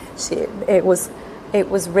cell. It was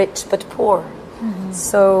rich but poor.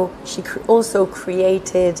 So she also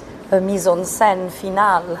created a mise en scène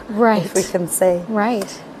finale, if we can say.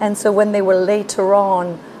 Right. And so when they were later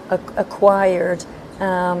on acquired,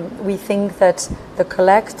 we think that the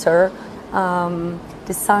collector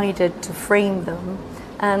decided to frame them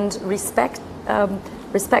and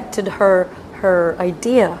respected her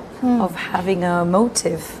idea of having a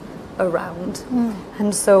motive around,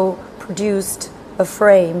 and so produced a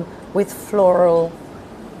frame with floral,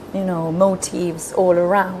 motifs all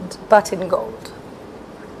around, but in gold.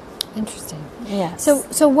 Interesting. Yes.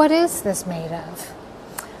 So what is this made of?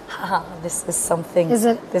 This is something.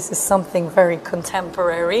 This is something very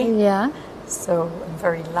contemporary. Yeah. So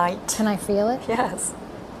very light. Can I feel it? Yes.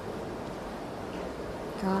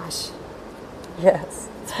 Gosh. Yes.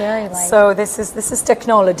 It's very light. So this is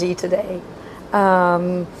technology today.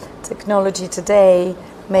 Technology today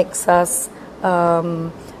makes us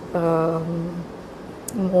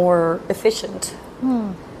more efficient.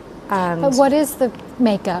 And but what is the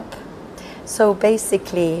makeup? So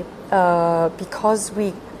basically, because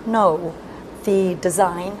we know the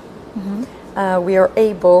design, we are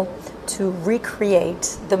able to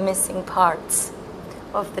recreate the missing parts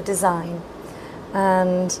of the design.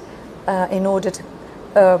 And in order to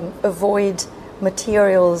avoid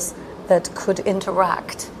materials that could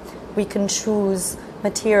interact, we can choose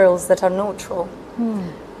materials that are neutral,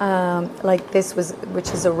 like this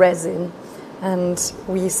which is a resin. And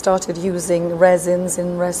we started using resins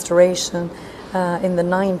in restoration in the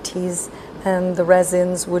 90s, and the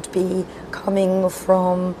resins would be coming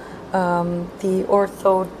from the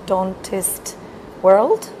orthodontist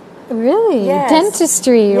world. Really? Yes.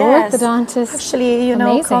 Dentistry, Yes. orthodontist. Actually,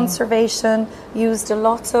 Amazing. conservation used a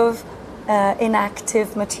lot of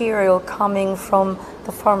inactive material coming from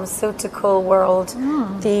the pharmaceutical world,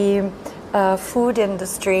 the food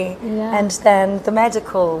industry, and then the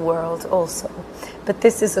medical world also. But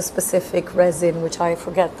this is a specific resin, which I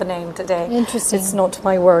forget the name today. Interesting. It's not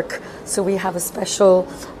my work. So we have a special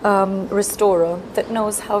restorer that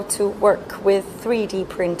knows how to work with 3D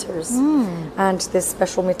printers and this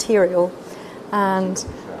special material. And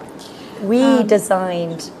we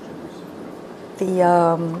designed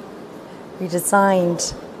the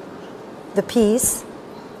piece.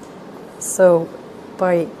 So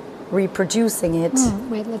by reproducing it.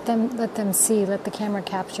 Wait, let them see. Let the camera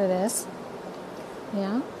capture this.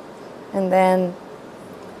 Yeah. And then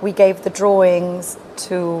we gave the drawings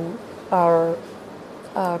to our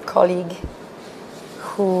colleague,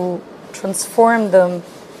 who transformed them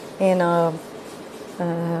in a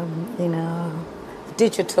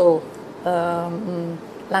digital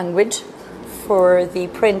language for the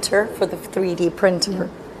printer, for the 3D printer.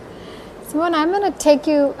 Simona, I'm going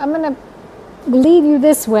to lead you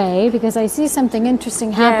this way, because I see something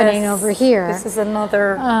interesting happening over here. This is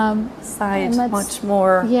another side, much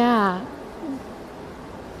more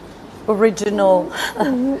original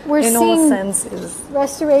we're in seeing all senses.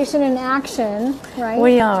 Restoration in action, right?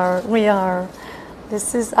 We are.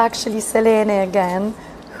 This is actually Selene again,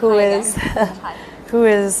 who is,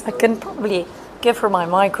 I can probably give her my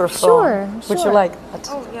microphone. Sure, Would sure. you like that?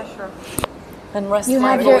 Oh, yeah, sure. And rest You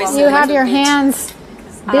my have your voice you a have little your bit. hands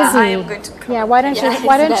busy. I am going to come. Yeah, why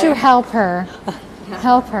don't you help her?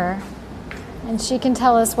 Help her. And she can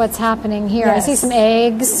tell us what's happening here. I see Yes. some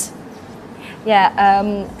eggs.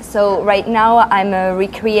 Yeah, so right now I'm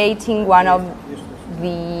recreating one of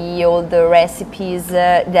the old recipes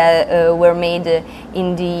that were made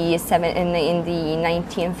in the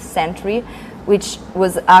 19th century, which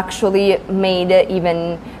was actually made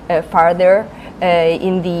even farther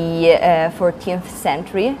in the 14th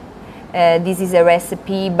century. This is a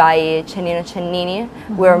recipe by Cennino Cennini.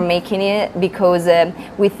 We're making it because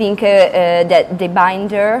we think that the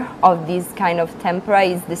binder of this kind of tempera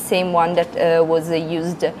is the same one that was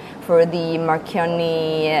used for the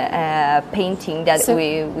Marchionni painting that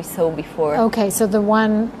we saw before. Okay, so the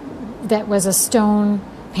one that was a stone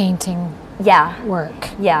painting work.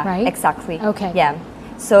 Yeah, right? exactly. Okay. Yeah.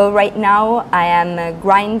 So right now I am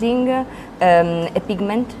grinding a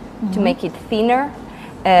pigment to make it thinner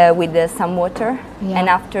with some water, and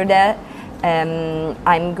after that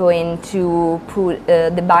I'm going to put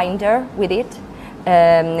the binder with it,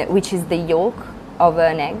 which is the yolk of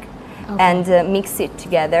an egg, and mix it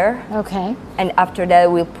together. Okay. And after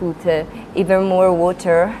that we'll put even more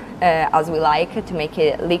water as we like to make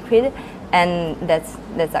it liquid, and that's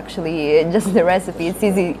actually just the recipe. It's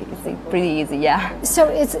easy. It's pretty easy, yeah.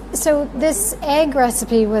 So this egg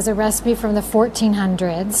recipe was a recipe from the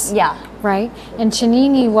 1400s. Yeah. Right? And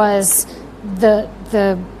Cennini was the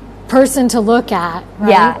person to look at,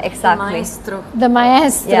 right? Yeah, exactly. Maestro. The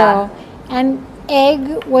maestro. Yeah. And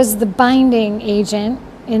egg was the binding agent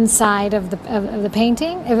inside of the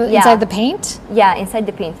painting, inside the paint? Yeah, inside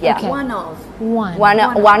the paint, yeah. Okay.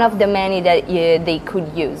 One of the many that they could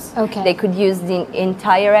use. Okay. They could use the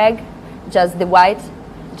entire egg, just the white,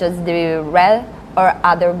 just the red, or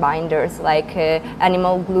other binders like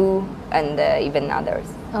animal glue and even others.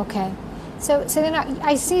 Okay. So then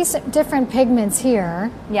I see some different pigments here.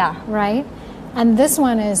 Yeah. Right? And this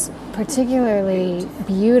one is particularly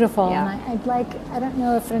beautiful. Yeah. And I don't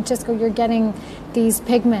know if, Francesco, you're getting these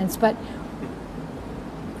pigments, but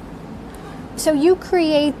so you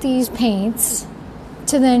create these paints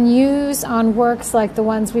to then use on works like the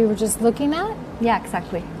ones we were just looking at? Yeah,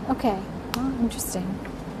 exactly. Okay. Oh, interesting.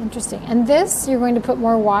 Interesting. And this, you're going to put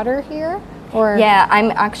more water here? Or Yeah,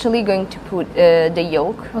 I'm actually going to put the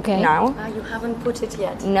yolk now. You haven't put it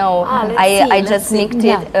yet. No, I just mixed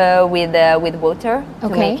it with water to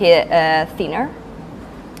make it thinner.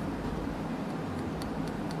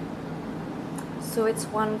 So it's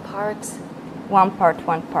one part. One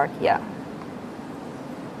part, yeah.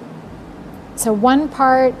 So 1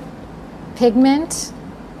 part pigment.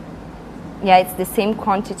 Yeah, it's the same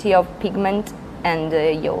quantity of pigment and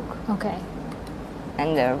yolk. Okay.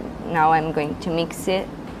 And now I'm going to mix it.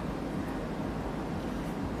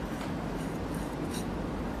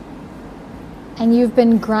 And you've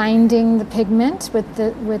been grinding the pigment with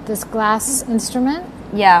this glass instrument?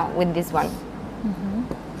 Yeah, with this one.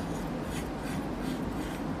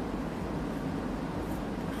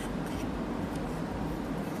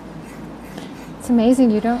 It's amazing.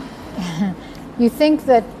 You don't. You think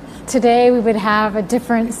that today we would have a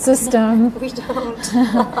different system. We don't.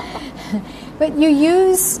 But you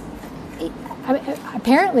use.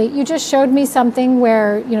 Apparently, you just showed me something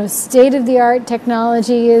where state-of-the-art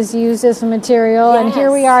technology is used as a material, and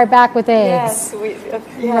here we are back with eggs. Yes,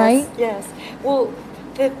 right? Yes. Well,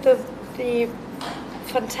 the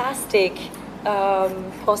fantastic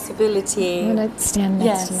possibility. I'm going to stand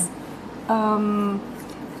next to you.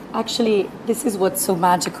 Actually, this is what's so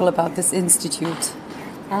magical about this institute,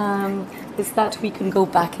 is that we can go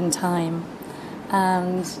back in time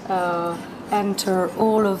and enter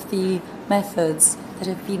all of the methods that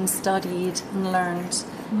have been studied and learned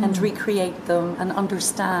and recreate them and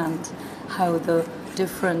understand how the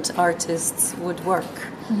different artists would work.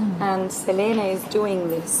 And Selena is doing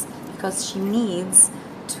this because she needs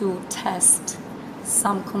to test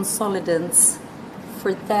some consolidants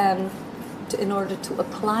for them in order to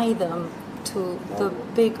apply them to the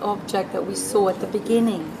big object that we saw at the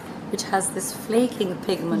beginning, which has this flaking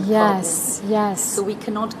pigment problem. Yes. So we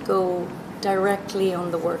cannot go directly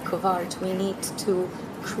on the work of art. We need to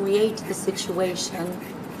create the situation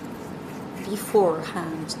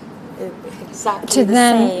beforehand, exactly the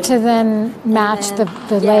same. To then match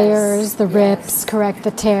the layers, the rips, correct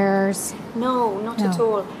the tears. No, not at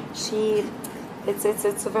all.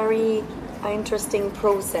 It's a very interesting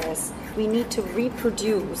process. We need to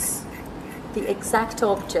reproduce the exact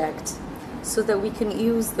object so that we can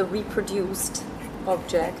use the reproduced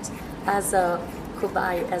object as a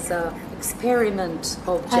cobaye, as a experiment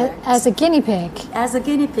object. As a guinea pig. As a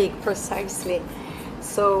guinea pig, precisely.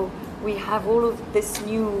 So we have all of this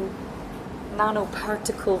new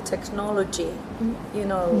nanoparticle technology, you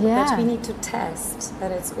know, that we need to test,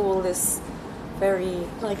 and it's all this very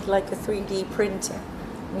like a 3D printer.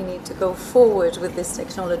 We need to go forward with this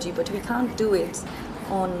technology, but we can't do it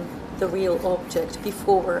on the real object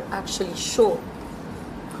before we're actually sure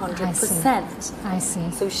 100%. I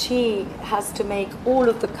see. So she has to make all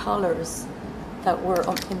of the colors that were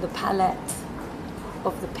in the palette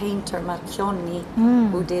of the painter Marchionni,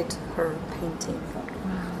 who did her painting. Wow.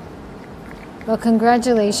 Well,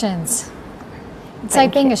 congratulations. It's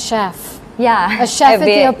like being a chef. Yeah. A chef at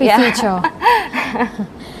the Opificio. Yeah.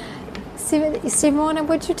 Simona,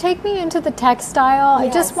 would you take me into the textile? Yes.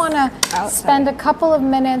 I just want to spend a couple of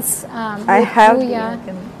minutes with Guya.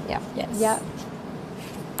 Yeah.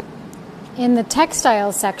 In the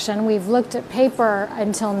textile section, we've looked at paper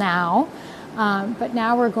until now, but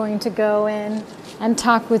now we're going to go in and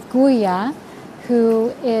talk with Guya,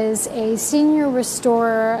 who is a senior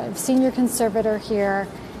restorer, senior conservator here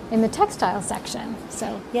in the textile section.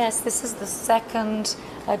 So yes, this is the second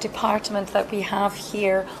department that we have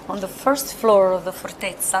here on the first floor of the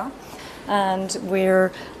Fortezza, and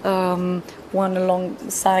we're one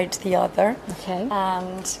alongside the other. Okay.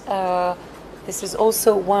 And this is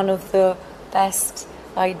also one of the best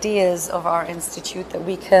ideas of our institute, that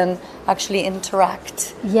we can actually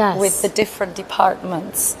interact with the different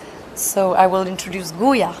departments. So I will introduce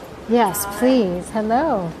Guya. Yes, please.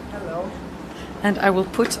 Hello. Hello. And I will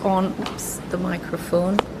put on the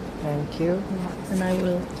microphone. Thank you. And I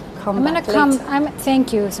will come I'm going back to come. later.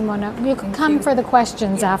 Thank you, Simona. You can come for the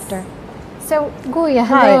questions after. So, Guya,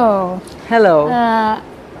 hello. Hi. Hello.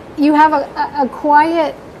 You have a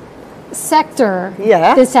quiet sector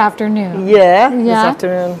Yeah. this afternoon. Yeah, this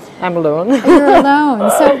afternoon I'm alone. You're alone.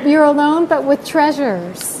 So you're alone, but with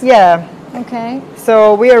treasures. Yeah. Okay.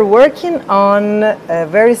 So we are working on a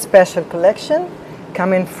very special collection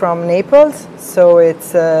coming from Naples. So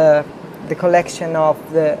it's the collection of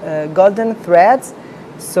the golden threads.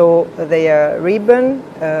 So they are ribbon.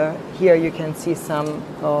 Here you can see some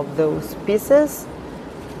of those pieces,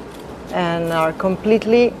 and are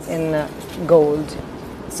completely in gold.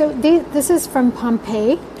 So this is from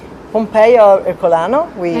Pompeii. Pompeii or Ercolano,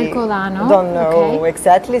 we Ercolano, don't know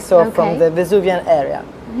exactly, so from the Vesuvian area.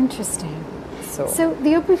 Interesting. So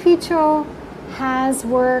the Opificio has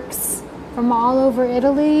works from all over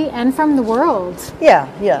Italy and from the world. Yeah.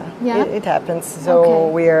 It happens. So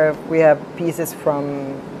we have pieces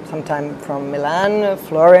from sometime from Milan,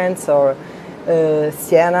 Florence, or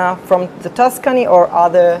Siena, from the Tuscany or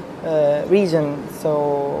other region.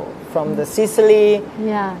 So from the Sicily.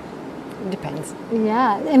 Yeah. Depends.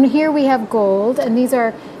 Yeah, and here we have gold, and these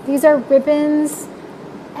are ribbons,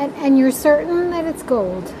 and you're certain that it's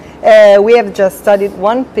gold? We have just studied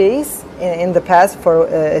one piece in the past for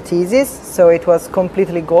a thesis, so it was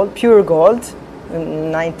completely gold, pure gold,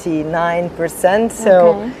 99%.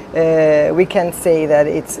 So we can say that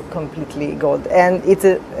it's completely gold, and it's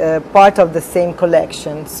a part of the same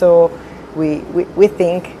collection. So we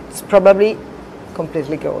think it's probably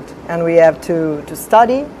completely gold, and we have to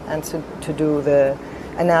study and to do the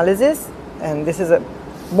analysis, and this is a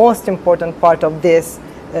most important part of this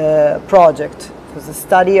project, was the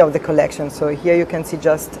study of the collection. So here you can see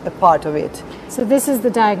just a part of it. So this is the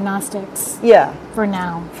diagnostics. Yeah. For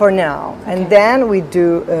now. For now, and then we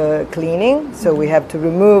do cleaning. So we have to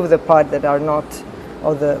remove the part that are not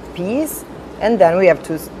of the piece, and then we have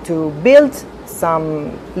to build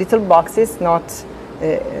some little boxes, not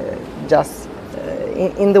just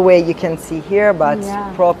in the way you can see here, but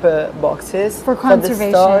proper boxes for conservation, for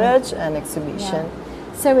the storage and exhibition. Yeah.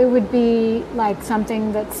 So it would be like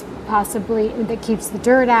something that's possibly that keeps the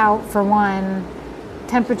dirt out, for one,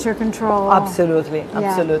 temperature control. Absolutely.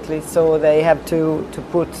 So they have to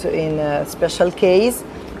put in a special case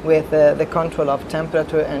with the control of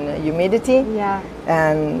temperature and humidity. Yeah.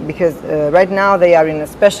 And because right now they are in a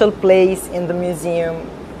special place in the museum,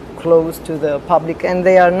 close to the public, and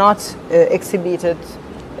they are not exhibited.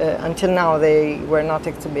 Until now they were not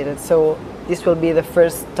exhibited, so this will be the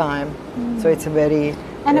first time. So it's a very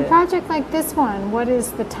and a project like this one, what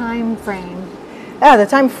is the time frame? The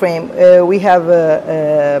time frame, we have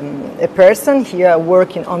a person here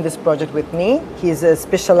working on this project with me. He's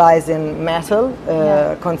specialized in metal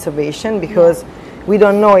conservation, because we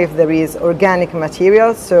don't know if there is organic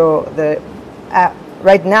material. So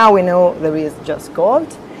right now we know there is just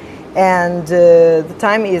gold. And the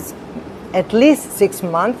time is at least 6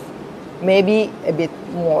 months, maybe a bit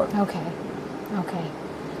more. Okay,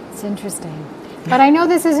 it's interesting. But I know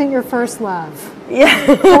this isn't your first love.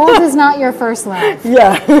 Yeah. Gold is not your first love.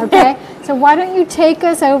 Yeah. Okay? So why don't you take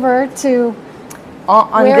us over to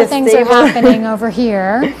On where this things table, are happening over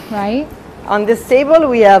here, right? On this table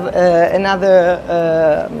we have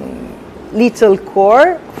another little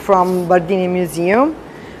core from Bardini Museum,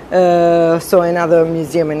 so another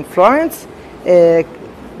museum in Florence,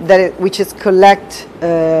 which is collect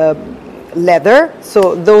leather.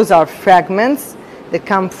 So those are fragments that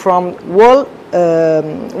come from wall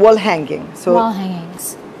hanging. So Wall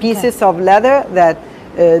hangings. pieces of leather that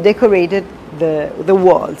decorated the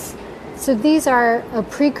walls. So these are a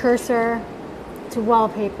precursor to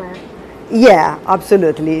wallpaper. Yeah,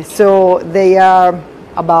 absolutely. So they are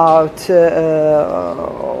about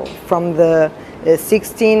from the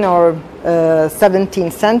 16th or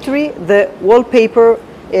 17th century. The wallpaper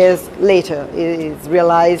is later. It is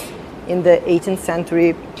realized in the 18th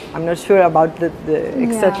century. I'm not sure about the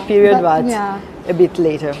exact period, but a bit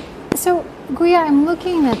later. So, Guia, I'm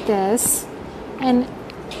looking at this, and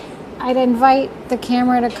I'd invite the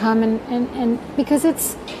camera to come and because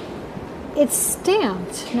it's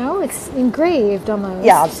stamped, no? It's engraved almost.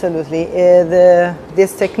 Yeah, absolutely.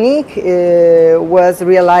 This technique was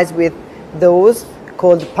realized with those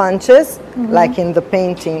called punches, like in the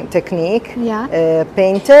painting technique,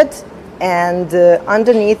 painted, and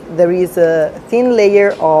underneath there is a thin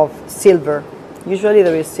layer of silver. Usually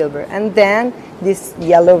there is silver, and then this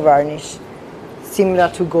yellow varnish, similar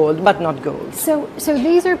to gold, but not gold. So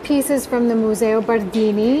these are pieces from the Museo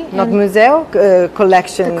Bardini. Not Museo,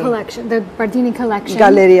 collection. The collection, the Bardini collection.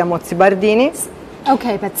 Galleria Mozzi Bardini.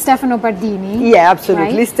 Okay, but Stefano Bardini. Yeah,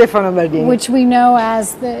 absolutely, right? Stefano Bardini. Which we know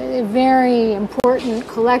as the very important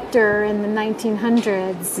collector in the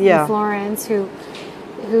 1900s in Florence, who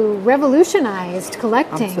revolutionized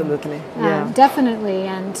collecting. Absolutely, definitely,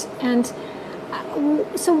 and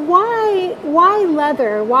so why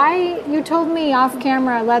leather? Why, you told me off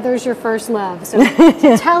camera, leather's your first love. So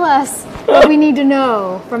tell us what we need to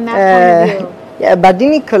know from that point of view. Yeah,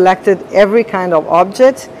 Bardini collected every kind of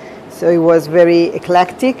object, so he was very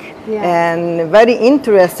eclectic and very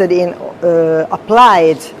interested in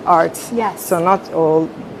applied arts. Yes. So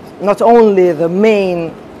not only the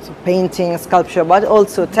main painting, sculpture, but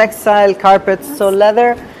also textile, carpets. So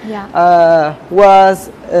leather was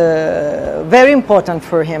very important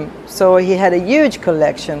for him. So he had a huge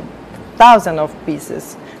collection, thousands of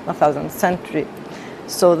pieces, not thousands, century.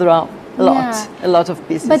 So there are a lot of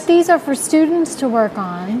pieces. But these are for students to work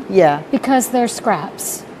on. Yeah. Because they're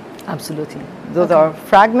scraps. Absolutely. Those are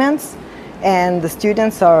fragments, and the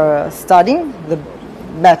students are studying the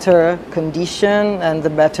better condition and the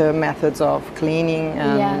better methods of cleaning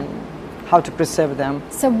and how to preserve them.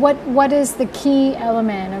 So what is the key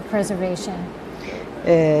element of preservation?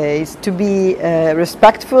 Is to be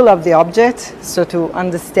respectful of the object, so to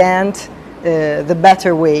understand the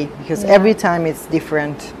better way, because every time it's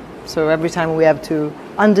different. So every time we have to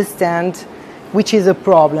understand which is a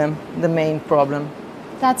problem, the main problem.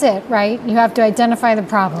 That's it, right? You have to identify the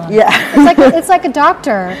problem. Yeah. It's like a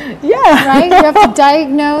doctor. Yeah. Right? You have to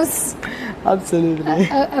diagnose absolutely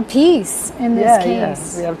a piece in this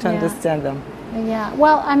case. Yeah. We have to understand them. Yeah.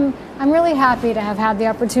 Well, I'm really happy to have had the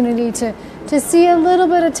opportunity to see a little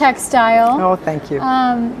bit of textile. Oh, thank you.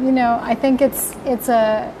 You know, I think it's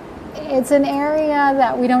an area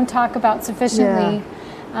that we don't talk about sufficiently.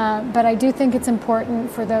 Yeah. But I do think it's important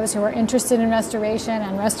for those who are interested in restoration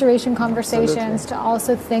and restoration conversations to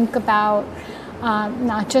also think about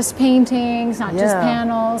not just paintings, not just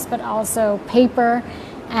panels, but also paper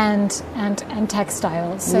and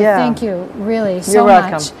textiles. So thank you really so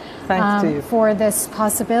much Thanks to you. for this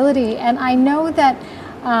possibility. And I know that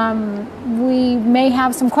we may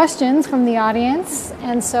have some questions from the audience,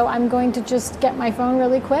 and so I'm going to just get my phone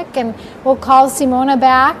really quick and we'll call Simona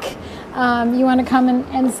back. You want to come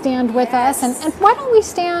and stand with us, and why don't we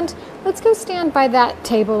stand, let's go stand by that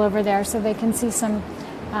table over there so they can see some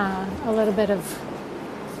a little bit of,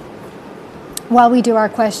 while we do our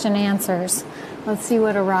question answers. Let's see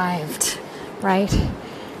what arrived, right?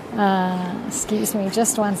 Excuse me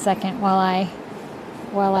just one second while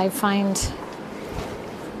I find.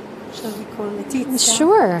 Shall we call Letizia?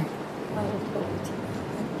 Sure.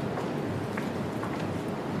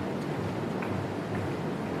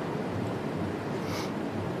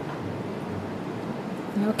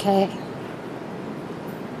 Okay.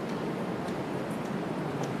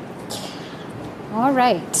 All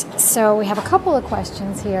right. So we have a couple of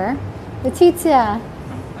questions here. Letizia.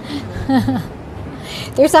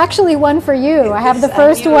 There's actually one for you. I have the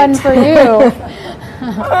first one for you.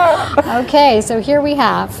 Okay, so here we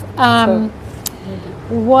have.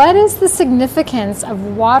 what is the significance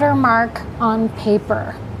of watermark on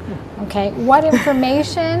paper? Okay, what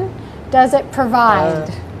information does it provide?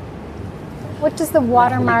 What does the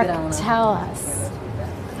watermark tell us?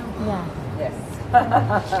 Yeah.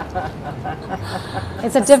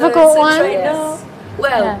 It's a difficult one. No.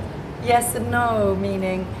 Well, Yeah. yes and no,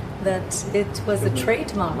 meaning that it was a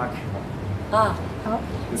trademark. Oh,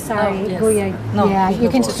 sorry. Oh, yes. Guya. No, yeah, you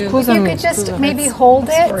can. If you could just maybe Let's- hold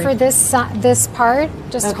it sorry. for this part.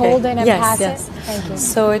 Just Okay. hold it and Yes, pass yes. it. Thank you.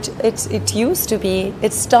 So it used to be,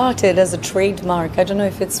 it started as a trademark. I don't know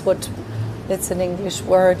if it's an English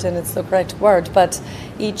word and it's the correct word, but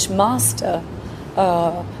each master,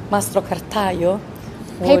 mastro cartaio,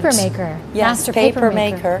 Paper maker. yes, Master paper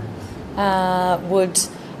maker, would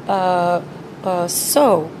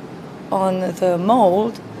sew on the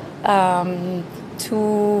mold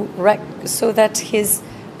so that his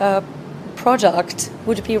product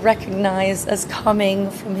would be recognized as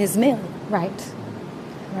coming from his mill. Right.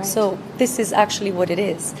 Right. So this is actually what it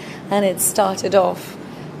is. And it started off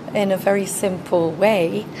in a very simple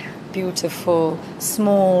way, beautiful,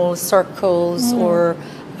 small circles or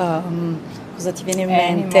cosa ti viene in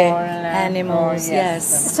mente? Animals,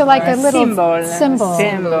 yes. So like a little symbol.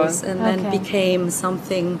 Symbols, and then Okay. became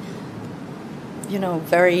something,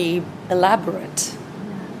 very elaborate.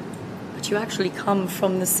 But you actually come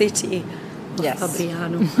from the city of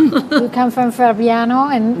Fabriano. You come from Fabriano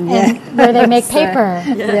and where they make paper.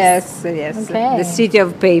 Yes. Okay. The city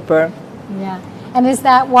of paper. Yeah. And is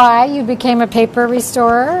that why you became a paper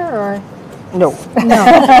restorer, or? No.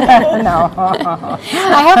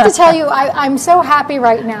 I have to tell you, I'm so happy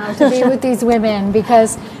right now to be with these women,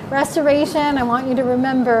 because restoration, I want you to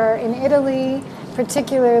remember, in Italy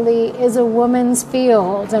particularly, is a woman's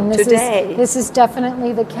field, and this is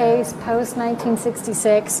definitely the case post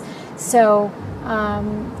 1966. So,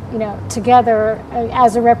 together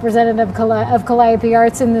as a representative of Calliope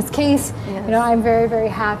Arts in this case, I'm very, very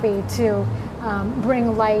happy to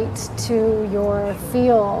bring light to your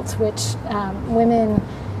field, which women,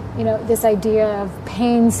 this idea of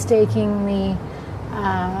painstakingly,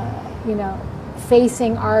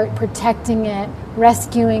 facing art, protecting it,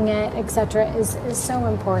 rescuing it, etc., is so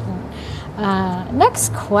important.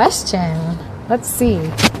 Next question. Let's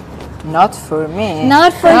see. Not for me.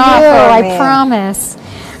 Not for you, I promise.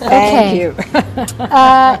 Thank you.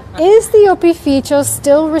 Is the Opificio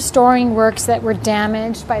still restoring works that were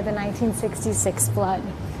damaged by the 1966 flood?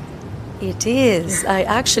 It is. I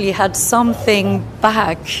actually had something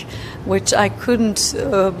back which I couldn't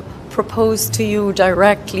propose to you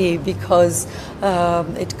directly because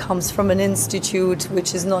it comes from an institute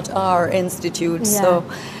which is not our institute. Yeah. So,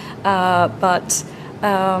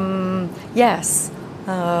 yes.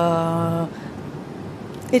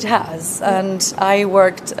 It has, and I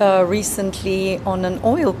worked recently on an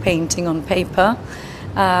oil painting on paper,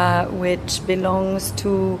 which belongs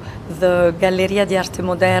to the Galleria di Arte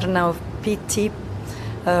Moderna of Pitti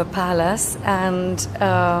Palace, and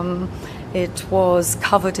it was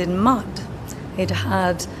covered in mud. It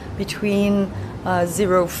had between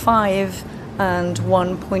 0.5 and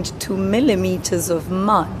 1.2 millimeters of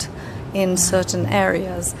mud in certain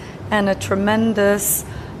areas, and a tremendous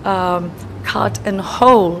cut and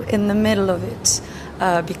hole in the middle of it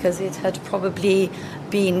because it had probably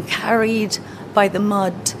been carried by the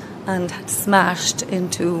mud and had smashed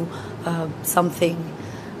into something.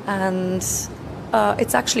 And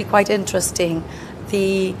it's actually quite interesting.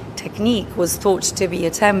 The technique was thought to be a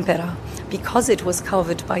tempera. Because it was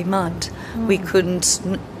covered by mud, we couldn't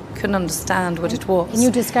understand what it was. And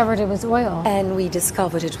you discovered it was oil. And we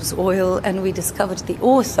discovered it was oil, and we discovered the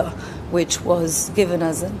author, which was given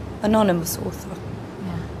as an anonymous author.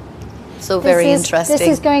 Yeah. So very interesting. This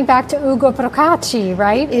is going back to Ugo Procacci,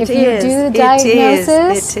 right? It if you is, do the it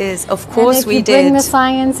diagnosis, is. Of course we and if you did. bring the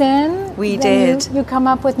science in, We then did. You come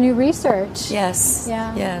up with new research. Yes.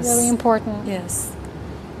 Yeah. Yes. Really important. Yes.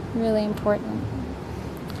 Really important.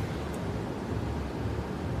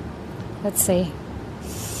 Let's see.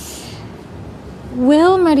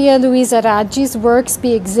 Will Maria Luigi Raggi's works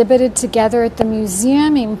be exhibited together at the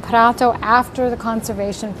museum in Prato after the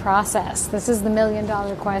conservation process? This is the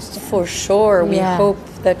million-dollar question. For sure. We Yeah. hope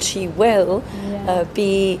that she will Yeah.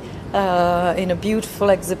 be in a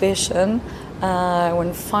beautiful exhibition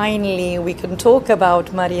when finally we can talk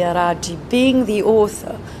about Maria Raggi being the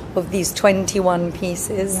author of these 21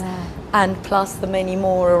 pieces, Yeah. and plus the many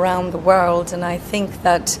more around the world. And I think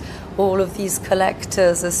that all of these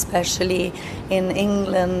collectors, especially in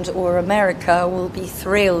England or America, will be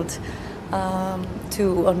thrilled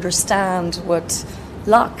to understand what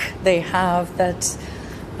luck they have that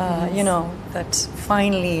you know, that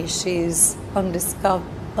finally she's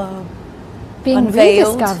being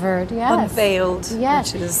unveiled, rediscovered, yes. Unveiled,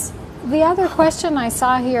 yes. which is... The other question I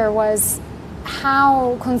saw here was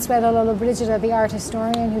how Consuelo Lollobrigida, the art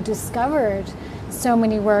historian who discovered so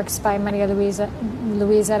many works by Maria Luigi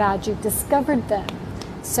Raggi, discovered them.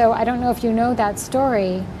 So I don't know if you know that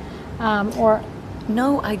story, or...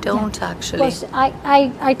 No, I don't actually. Well,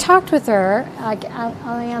 I talked with her.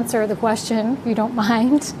 I'll answer the question if you don't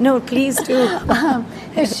mind. No, please do.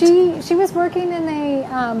 She was working in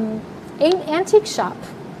an antique shop.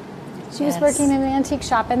 She was working in an antique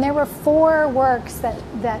shop, and there were 4 works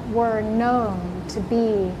that were known to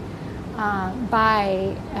be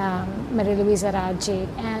by Maria Luigi Raggi,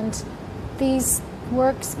 and these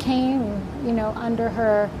works came, you know,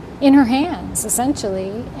 in her hands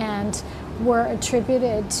essentially, and were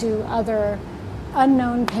attributed to other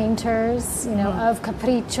unknown painters, you know, of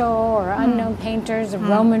Capriccio, or unknown painters of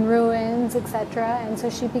Roman ruins, etc. And so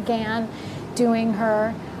she began doing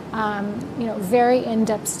her, you know, very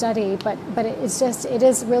in-depth study. But it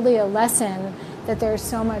is really a lesson that there's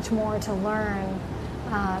so much more to learn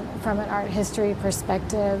from an art history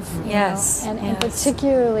perspective. Yes, you know, and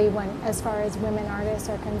particularly as far as women artists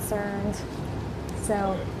are concerned.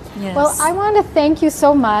 So. Yes. Well, I want to thank you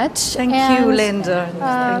so much. Thank you, Linda.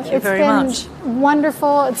 Thank you very much. It's been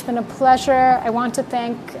wonderful. It's been a pleasure. I want to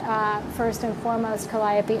thank, first and foremost,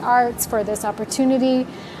 Calliope Arts for this opportunity.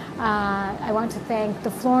 I want to thank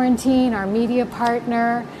the Florentine, our media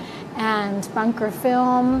partner, and Bunker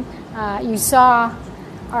Film. You saw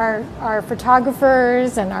our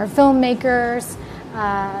photographers and our filmmakers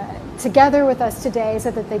together with us today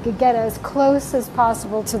so that they could get as close as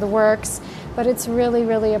possible to the works. But it's really,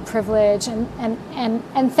 really a privilege.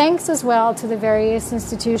 And thanks as well to the various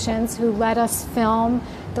institutions who let us film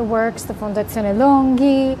the works, the Fondazione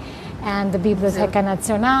Longhi, and the Biblioteca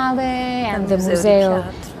Nazionale, and the Museo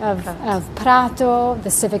of Prato, the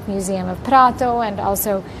Civic Museum of Prato, and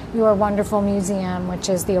also your wonderful museum, which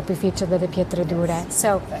is the Opificio delle Pietre Dure.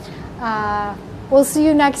 So we'll see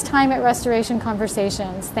you next time at Restoration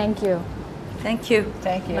Conversations. Thank you. Thank you.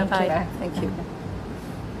 Thank you. Bye-bye. Thank you.